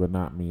possibly, but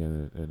not me.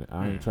 And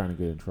I ain't trying to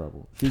get in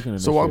trouble. She can.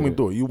 So walk me initiate it.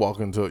 through it. You walk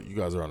into it. You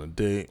guys are on a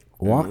date.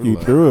 Walk and you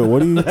like- through it.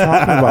 What are you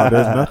talking about?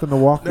 There's nothing to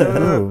walk you No,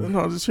 through.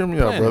 no, just hear me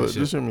out, Plan brother. that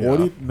Just shit. hear me What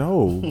do out. you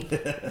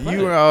know?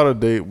 You are out on a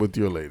date with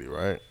your lady,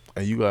 right?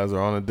 And you guys are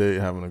on a date,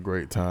 having a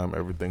great time.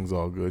 Everything's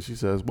all good. She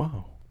says,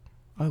 "Wow,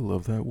 I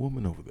love that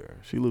woman over there.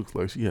 She looks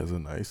like she has a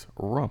nice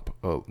rump,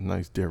 a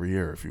nice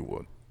derriere, if you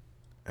would."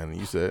 And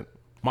you said,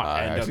 My "I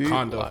actually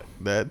anaconda. like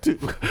that too.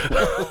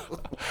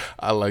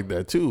 I like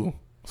that too."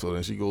 So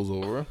then she goes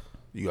over.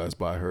 You guys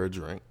buy her a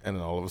drink, and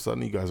then all of a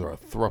sudden, you guys are a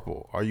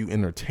throuple. Are you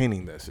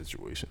entertaining that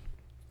situation?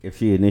 If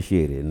she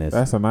initiated, and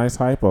That's a nice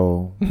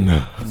hypo.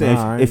 saying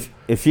Nah,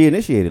 if she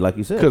initiated, like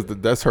you said, Because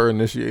that's her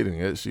initiating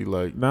it. She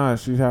like, Nah,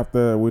 we'd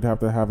have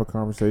to have a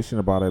conversation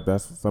about it.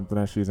 That's something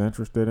that she's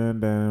interested in,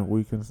 then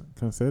we can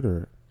consider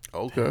it.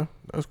 okay,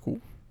 that's cool.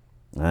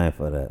 I ain't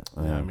for that.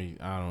 I Yeah, I ain't. mean,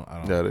 I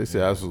don't. Yeah, they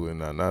say absolutely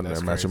not. Not in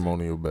That's that crazy.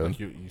 matrimonial bed. Like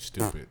you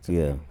stupid.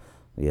 Yeah,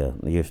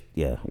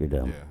 you're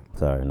dumb. Yeah.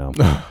 Sorry, no,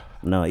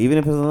 no. Even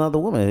if it's another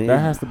woman, That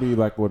has to be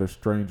like with a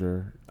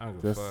stranger, I don't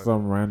give a just fuck.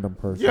 some random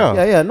person. Yeah.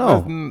 yeah,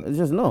 no. That's- It's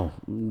just no.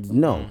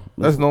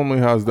 That's normally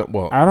how it's done.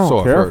 Well, I don't so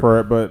I've care heard. for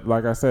it, but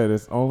like I said,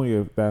 it's only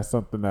if that's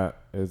something that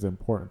is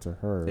important to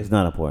her. It's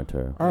not important to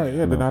her. All right,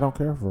 yeah, then No. I don't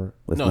care for it.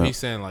 It's No, not. he's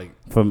saying like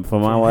from my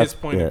from wife. his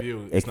point yeah, of view,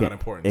 it it's not can't-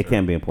 important. It to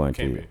can't her. be important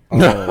Can't to you.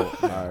 be. Oh,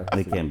 all right.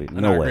 It can't be.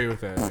 And No I way. agree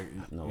with that.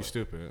 Like, No you way.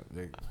 stupid.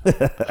 Like,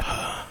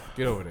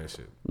 get over that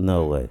shit.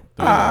 No way.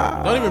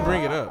 Don't even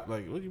bring it up.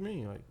 Like, what do you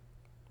mean? Like,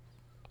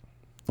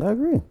 I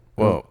agree.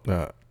 Well,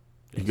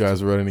 you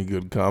guys read any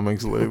good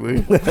comics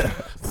lately?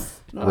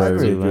 No, I Right,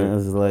 agree, it's man.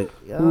 It's like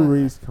Who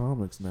reads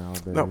comics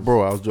nowadays? no,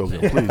 bro, I was joking.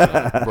 Please,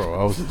 bro,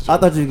 I was just I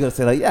joking. thought you were gonna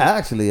say like, yeah,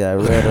 actually, I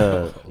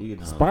read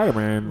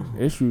Spider-Man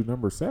issue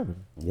number 7.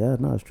 Yeah,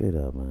 no, straight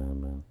up,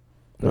 man.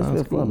 Nah, It's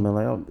that's been fun, cool.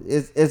 man.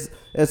 Like,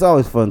 it's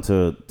always fun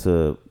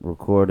to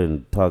record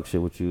and talk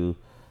shit with you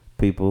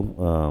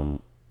people.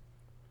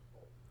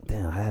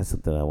 Damn, I had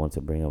something I wanted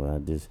to bring up, and I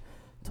just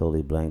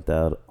totally blanked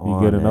out. You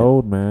on getting it.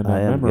 old, man. That I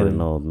am memory.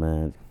 getting old,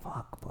 man.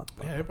 Fuck.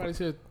 yeah, everybody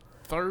said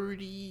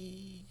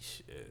 30.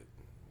 Shit.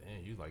 Man,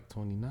 you like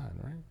 29,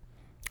 right?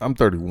 I'm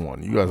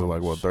 31. You guys are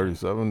like, what,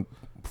 37,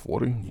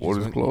 40? You 40's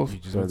just close? Went, you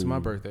just went to my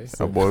birthday.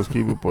 Our boys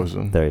keep it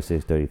pushing.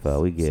 36,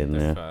 35. We getting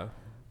there. 35.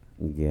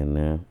 We getting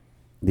there.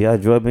 Do y'all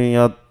enjoy being in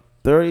y'all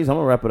 30s? I'm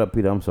gonna wrap it up,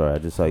 Peter. I'm sorry. I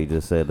just saw you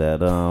just said that.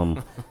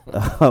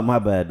 My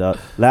bad, dog.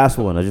 Last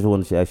one. I just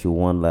wanted to ask you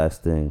one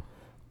last thing.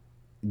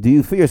 Do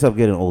you feel yourself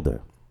getting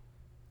older?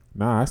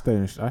 Nah, I stay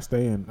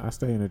in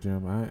the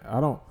gym. I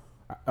don't.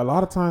 A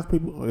lot of times,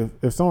 people,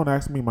 if someone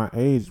asks me my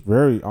age,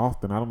 very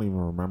often I don't even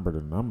remember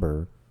the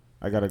number.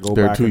 I gotta go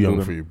They're back. too and young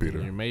do for the, you,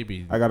 Peter. You may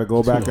be. I gotta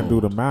go back too and do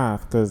the old.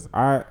 math because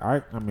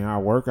I mean I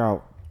work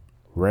out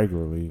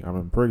regularly. I'm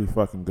in pretty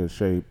fucking good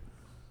shape,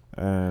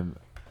 and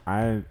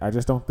I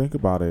just don't think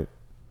about it.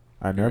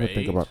 I never think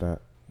age? about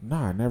that.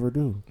 Nah, I never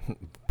do.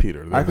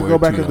 Peter, I they're could way go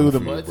back too and do young the-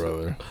 for you, What?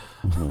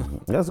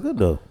 brother. That's good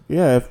though.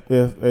 Yeah,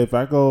 if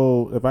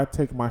I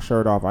take my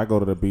shirt off, I go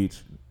to the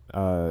beach.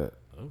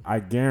 I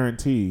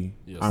guarantee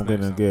You'll I'm snag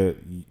gonna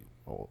something.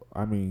 get.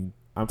 I mean,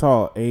 I'm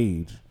talking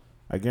age.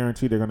 I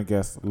guarantee they're gonna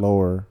guess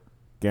lower.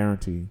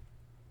 Guarantee.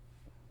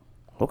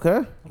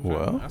 Okay.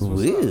 Well, That's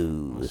what's up.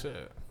 Woo. Oh,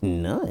 shit.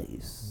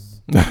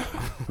 Nice.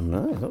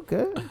 Nice.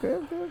 Okay.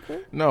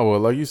 no, well,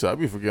 like you said, I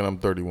be forgetting I'm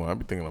 31. I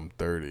be thinking I'm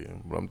 30,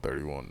 but I'm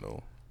 31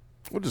 though,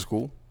 which is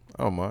cool.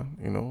 I don't mind.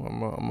 You know,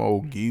 I'm an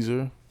old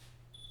geezer.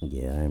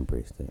 Yeah, I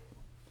embraced it.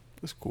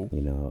 It's cool.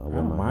 You know, I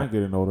don't mind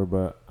getting older,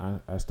 but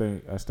I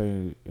stay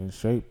in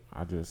shape.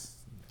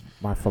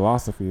 My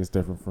philosophy is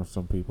different from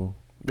some people.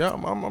 Yeah,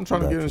 I'm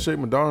trying to get in Gotcha. shape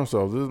my darn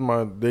self. This is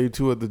my day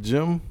 2 at the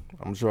gym.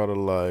 I'm trying to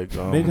like.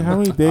 Nigga, how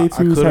many day I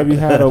twos could've- have you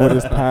had over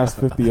this past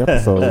 50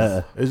 episodes?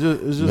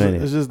 Many.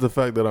 It's just the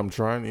fact that I'm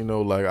trying. You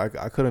know, like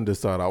I couldn't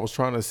decide. I was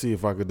trying to see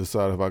if I could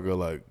decide if I could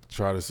like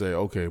try to say,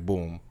 okay,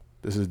 boom,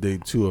 this is day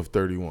 2 of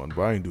 31.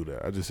 But I didn't do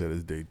that. I just said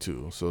it's day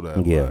 2, so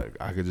that Yeah. like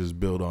I could just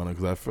build on it.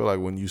 Because I feel like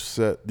when you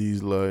set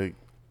these like,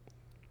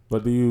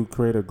 But do you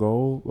create a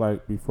goal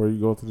like before you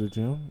go to the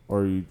gym,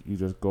 or you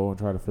just go and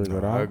try to figure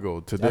it I out? go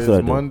what today's I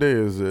do. Monday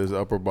is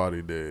upper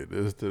body day.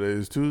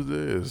 Today's Tuesday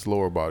is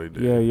lower body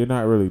day. Yeah, you're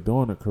not really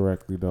doing it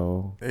correctly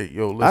though. Hey,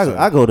 yo, listen.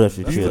 I go just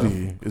to chill.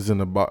 Beauty is in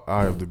the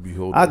eye of the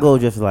beholder. I go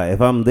just like if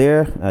I'm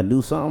there, I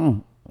do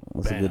something.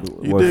 That's a good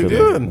You word did for me.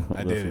 good.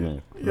 I Good did for it.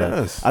 me.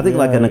 Yes. I think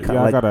like in a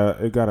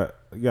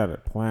You gotta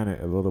plan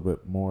it a little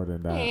bit more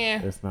than that.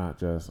 Yeah. It's not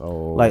just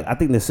like I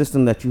think the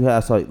system that you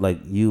have, so like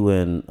you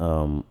and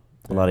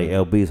a lot of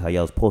LBs, how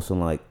y'all was posting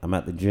like, I'm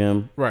at the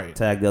gym, Right.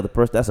 tag the other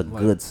person. That's a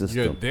Like, good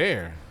system. You're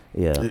there.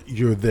 Yeah.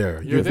 You're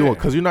there. You're doing there.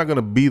 because you're not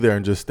gonna be there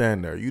and just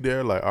stand there. You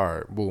there like, all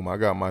right, boom. I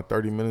got my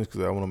 30 minutes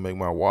because I want to make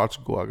my watch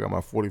go. I got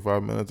my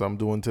 45 minutes I'm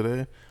doing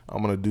today.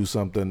 I'm gonna do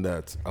something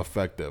that's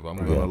effective. I'm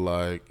gonna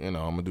I'm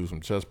gonna do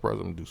some chest press.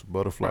 I'm gonna do some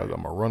butterflies.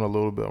 I'm gonna run a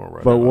little bit. I'm gonna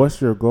run. But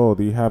what's your goal?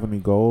 Do you have any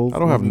goals? I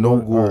don't have no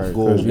goals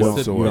 'cause you don't-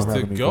 whatsoever. you It's don't the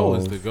have any goal.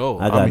 goals. Is the goal.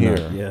 I got I'm here.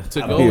 none. Yeah.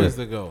 To I'm go here. is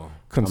the goal.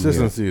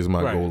 Consistency is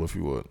my Right. goal, if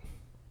you would.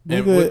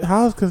 And Nigga, with-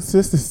 how's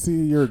consistency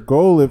your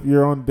goal if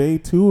you're on day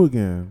 2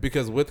 again?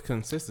 Because with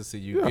consistency,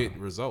 you Yeah. get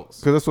results.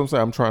 Because that's what I'm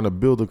saying. I'm trying to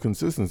build a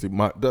consistency.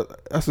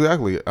 That's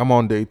exactly it. I'm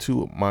on day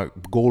 2. My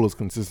goal is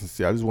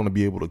consistency. I just want to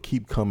be able to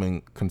keep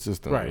coming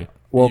consistently. Right.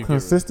 Well, You get-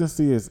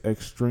 consistency is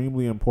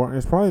extremely important.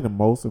 It's probably the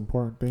most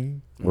important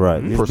thing.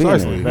 Right. Just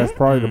Precisely. being there. That's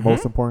probably the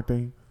most important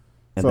thing.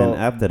 And So, then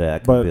after that, I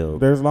can But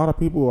build. there's a lot of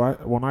people.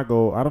 When I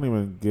go, I don't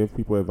even give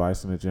people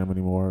advice in the gym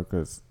anymore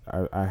because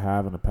I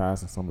have in the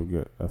past, and somebody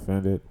get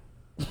offended.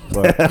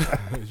 But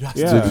yeah,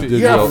 Did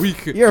You're you-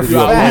 weak. You're Did you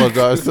fat.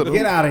 apologize to them?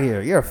 Get out of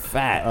here. You're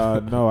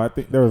fat. no, I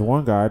think there was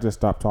one guy. I just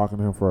stopped talking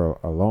to him for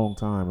a long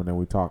time, and then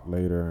we talked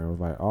later, and it was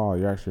like, "Oh,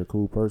 you're actually a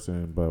cool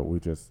person," but we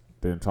just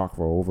didn't talk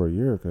for over a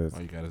year because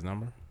Oh, you got his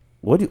number?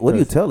 What do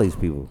you tell these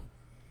people?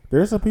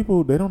 there's some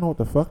people they don't know what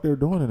the fuck they're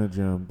doing in the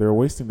gym. They're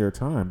wasting their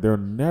time. They're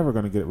never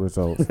gonna get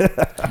results.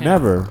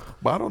 Never.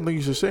 But I don't think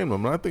you should shame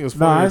them. I think it's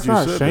No, funny it's that you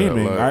not said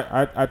shaming. that.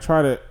 Like, I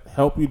try to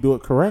help you do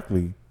it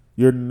correctly.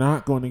 You're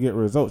not going to get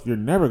results. You're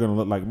never going to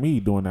look like me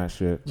doing that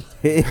shit.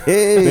 Hey.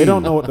 They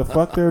don't know what the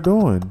fuck they're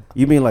doing.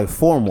 You mean like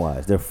form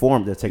wise? Their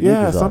technique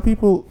Yeah, is some off.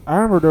 people. I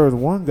remember there was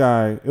one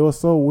guy. It was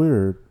so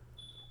weird.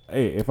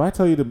 Hey, if I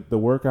tell you the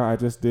workout I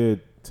just did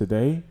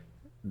today,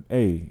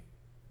 hey,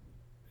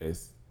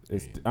 it's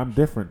I'm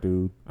different,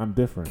 dude. I'm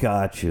different.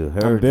 Got you.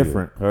 Heard I'm you.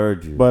 different.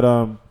 Heard you. But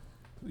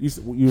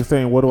you were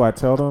saying, what do I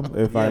tell them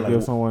if Yeah, I like,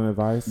 give someone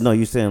advice? no,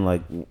 you're saying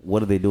like,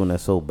 what are they doing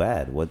that's so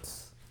bad?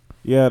 What's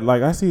Yeah,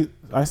 like I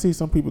see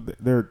some people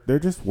they're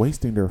just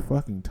wasting their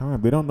fucking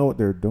time. They don't know what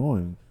they're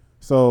doing.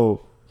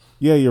 So,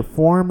 yeah, your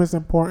form is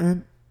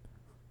important.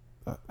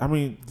 I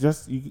mean,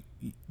 just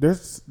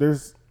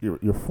there's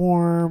your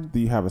form. Do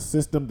you have a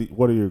system?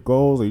 What are your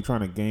goals? Are you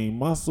trying to gain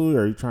muscle?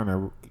 Are you trying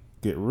to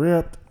get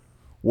ripped?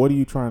 What are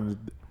you trying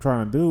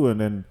to do? And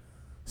then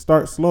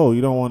start slow.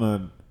 You don't want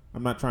to.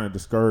 I'm not trying to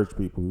discourage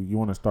people. You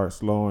want to start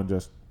slow and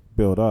just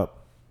build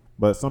up.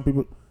 But some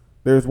people,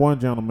 there's one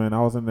gentleman,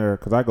 I was in there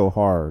because I go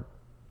hard.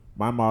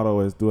 My motto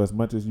is do as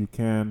much as you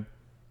can,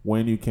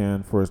 when you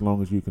can, for as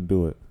long as you can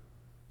do it.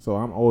 So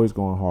I'm always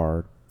going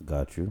hard.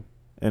 got you?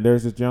 And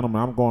there's this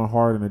gentleman, I'm going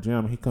hard in the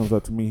gym. He comes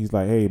up to me. He's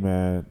like, hey,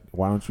 man,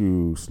 why don't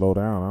you slow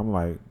down? I'm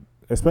like,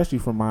 especially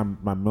from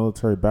my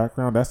military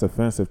background, that's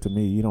offensive to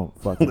me. You don't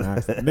fucking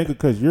ask. Nigga,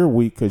 because you're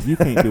weak, because you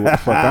can't do what the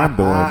fuck I'm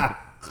doing.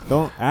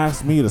 Don't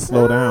ask me to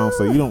slow down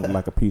so you don't look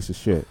like a piece of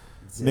shit.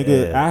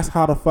 Nigga, Yeah. ask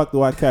how the fuck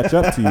do I catch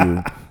up to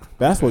you?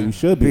 That's what you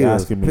should be Peter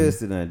was asking me.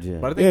 pissed in that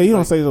gym. But I think Yeah, you don't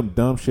like, say some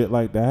dumb shit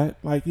like that.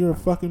 Like, you're a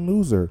fucking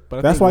loser. But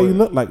I That's think why you what-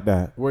 look like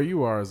that. where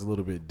you are is a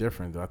little bit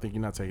different. Though. I think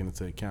you're not taking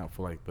into account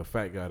for like the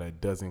fat guy that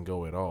doesn't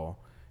go at all.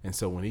 And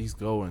so when he's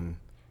going,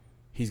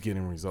 he's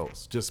getting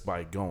results just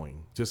by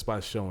going, just by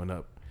showing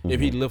up. If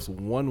he lifts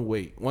one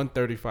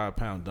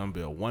 135-pound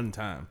dumbbell one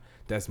time,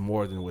 that's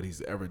more than what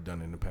he's ever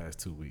done in the past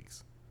 2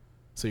 weeks.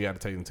 So you got to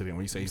take him to them.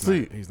 When you say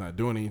he's not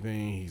doing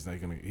anything, he's not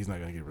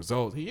gonna get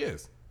results. He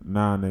is.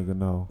 Nah, nigga,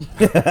 no.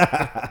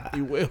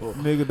 He will.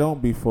 Nigga,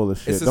 don't be full of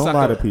shit. It's a Don't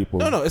lie to people.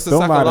 No, it's a Don't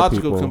lie to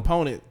psychological people.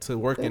 component to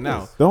working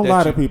out. Don't that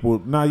lie to you- people.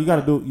 Nah, you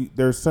got to do.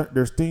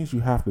 There's things you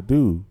have to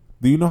do.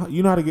 Do you know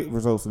how to get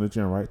results in the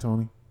gym, right,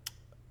 Tony?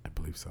 I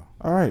believe so.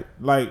 All right,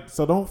 like,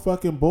 so don't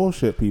fucking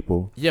bullshit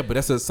people. Yeah, but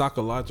that's a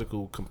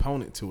psychological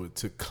component to it,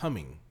 to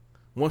coming.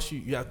 Once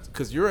you have,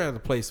 because you're at a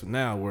place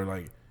now where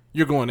like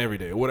you're going every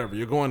day or whatever.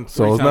 You're going.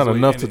 So 3 it's times not a week,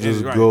 enough and to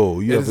just right.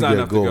 go. You have It's to not get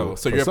enough to goal. go.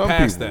 So For you're some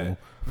past people, that.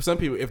 For some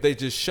people, if they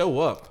just show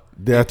up,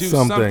 and That's do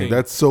something.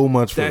 That's so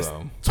much for that's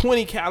them.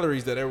 20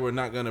 calories that they were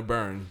not gonna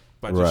burn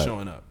by just Right.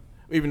 showing up.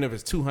 Even if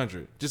it's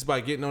 200, just by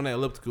getting on that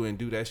elliptical and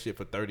do that shit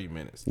for 30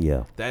 minutes.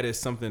 Yeah. That is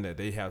something that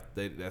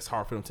that's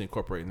hard for them to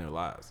incorporate in their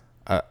lives.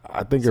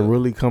 I think it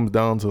really comes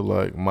down to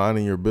like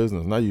minding your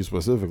business, not you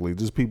specifically,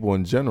 just people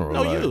in general.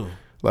 No, like, you.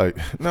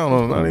 Like,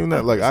 no, not even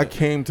that. Like, I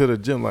came to the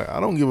gym. Like, I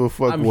don't give a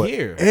fuck I'm what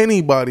here.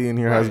 anybody in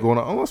here has Right. going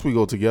on, unless we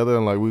go together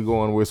and like we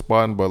go and we're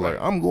spotting. But like,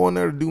 I'm going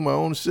there to do my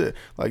own shit.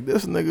 Like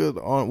this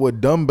nigga on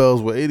with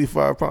dumbbells with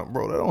 85 pounds,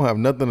 bro. That don't have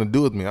nothing to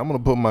do with me. I'm gonna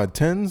put my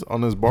 10s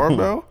on this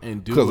barbell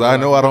And do because what I I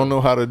know can I don't do.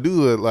 know how to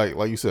do it. Like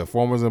you said,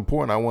 form is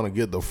important. I want to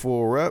get the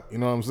full rep. You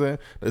know what I'm saying?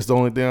 That's the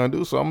only thing I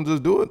do. So I'm gonna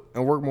just do it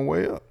and work my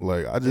way up.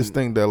 Like I just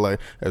think that like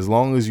as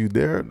long as you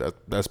there,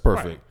 that's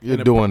perfect. Right. You're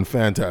And doing A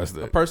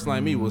fantastic. person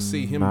like me will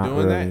see him Not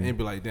doing that really. and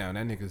be like, damn,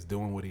 that nigga's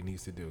doing what he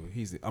needs to do.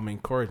 I'm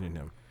encouraging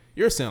him.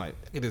 You're saying like,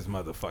 look at this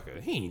motherfucker.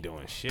 He ain't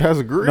doing shit. That's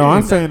agreed. No,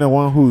 I'm saying the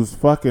one who's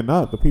fucking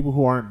up, the people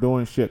who aren't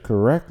doing shit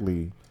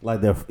correctly. Like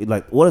they're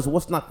like what's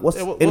Yeah, what's-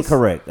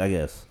 incorrect? I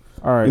guess.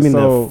 All right, You mean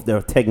so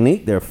their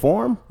technique, their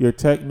form? your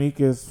technique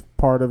is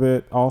part of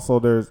it. Also,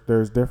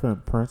 there's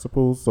different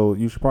principles, so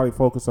you should probably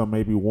focus on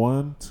maybe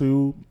 1,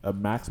 2, a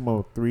maximum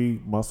of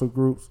 3 muscle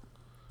groups.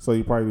 So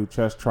you probably do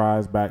chest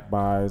tries, back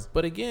buys.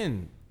 But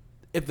again,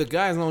 if the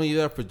guy's only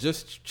there for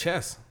just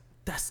chest,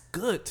 that's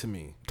good to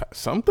me.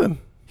 Something.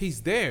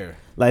 He's there.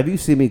 Like, if you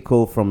see me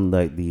go from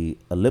like the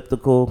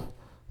elliptical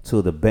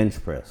to the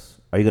bench press,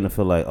 are you gonna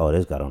feel like, oh,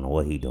 this guy don't know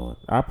what he doing?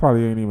 I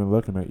probably ain't even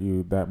looking at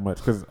you that much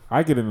because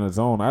I get in the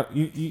zone.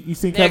 You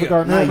see Kevin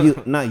Nigga.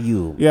 Garnett? Not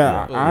you.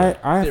 Yeah, Yeah.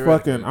 I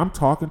Theoretically. fucking, I'm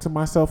talking to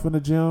myself in the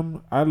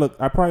gym. I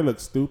probably look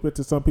stupid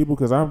to some people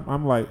because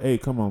I'm like, hey,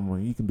 come on,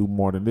 man, you can do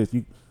more than this.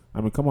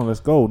 Come on, let's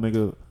go,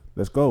 nigga,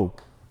 let's go.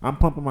 I'm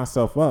pumping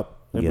myself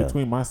up in Yeah.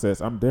 between my sets.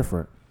 I'm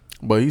different.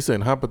 But he's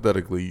saying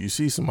hypothetically, you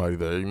see somebody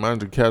there, you mind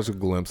to catch a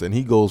glimpse, and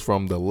he goes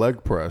from the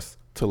leg press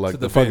to like To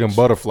the the fucking bench.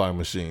 butterfly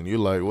machine. You're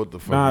like, what the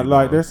fuck? Nah, you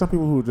like doing? there's some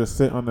people who just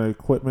sit on the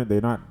equipment.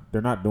 They're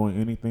not doing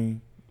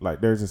anything.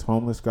 Like there's this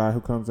homeless guy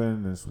who comes in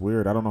and it's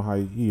weird. I don't know how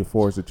he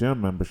affords a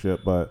gym membership,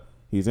 but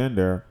he's in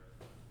there.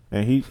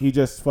 And he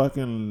just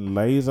fucking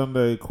lays on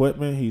the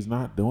equipment. He's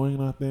not doing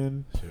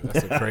nothing. Shit,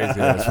 that's a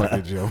crazy ass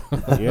fucking gym.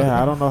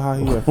 Yeah, I don't know how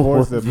he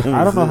affords it. What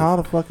I don't know is how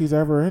the fuck he's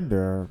ever in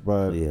there.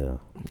 But Yeah.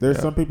 there's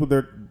some people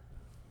they're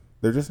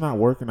just not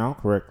working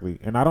out correctly.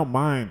 And I don't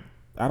mind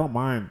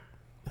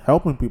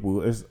helping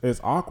people.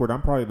 It's awkward.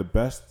 I'm probably the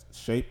best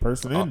shaped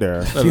person in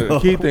there. No, the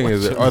key thing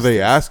is, are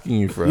they asking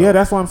you for help? Yeah,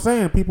 that's what I'm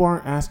saying. People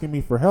aren't asking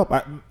me for help.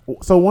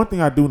 So one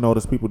thing I do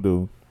notice people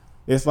do,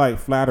 it's like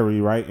flattery,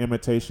 right?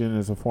 Imitation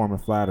is a form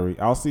of flattery.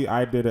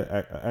 I did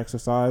an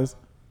exercise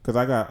because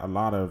I got a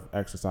lot of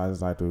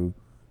exercises I do,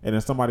 and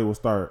then somebody will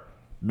start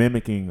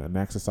mimicking an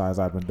exercise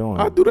I've been doing.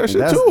 I do that shit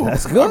That's- too.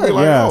 that's I'd be good.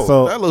 like, Yeah, oh,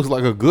 so- that looks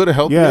like a good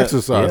healthy Yeah,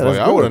 exercise. yeah, Like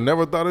that's I would have good.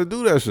 never thought to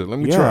do that shit. Let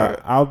me try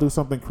it. I'll do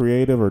something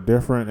creative or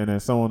different, and then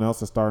someone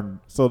else is starting.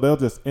 So they'll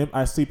just.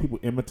 I see people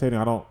imitating.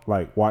 I don't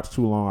like watch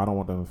too long. I don't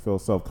want them to feel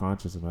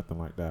self-conscious or nothing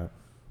like that.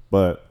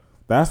 But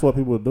that's what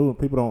people do.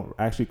 People don't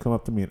actually come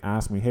up to me and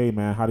ask me, "Hey,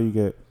 man, how do you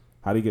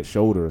get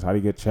shoulders? How do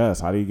you get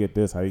chest? How do you get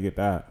this? How do you get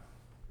that?"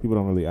 People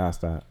don't really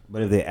ask that.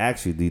 But if they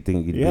ask you, do you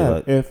think you'd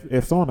Yeah, be like,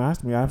 if someone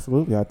asked me,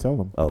 absolutely, I'd tell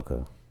them.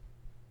 okay?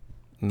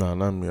 No,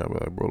 not me. I'd be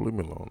like, bro, leave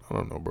me alone. I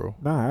don't know, bro.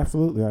 Nah,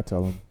 absolutely, I'd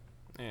tell them.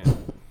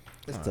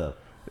 It's tough.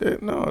 Yeah,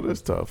 no,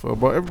 that's tough.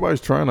 But everybody's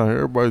trying out here.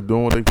 Everybody's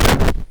doing what they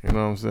can. You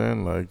know what I'm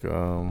saying? Like,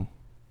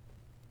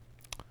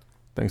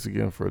 thanks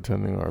again for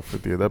attending our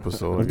 50th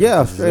episode.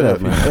 Yeah, straight up,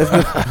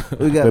 man.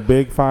 We The got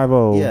big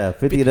 5-0. yeah,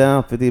 50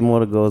 down, 50 more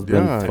to go. It's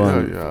been Yeah,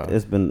 fun. yeah.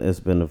 It's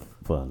been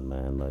fun,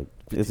 man. Like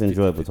it's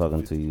enjoyable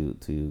talking to you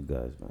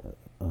guys, man.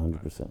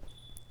 100%.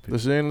 The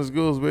shameless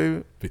goals,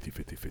 baby. 50,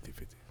 50, 50,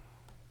 50.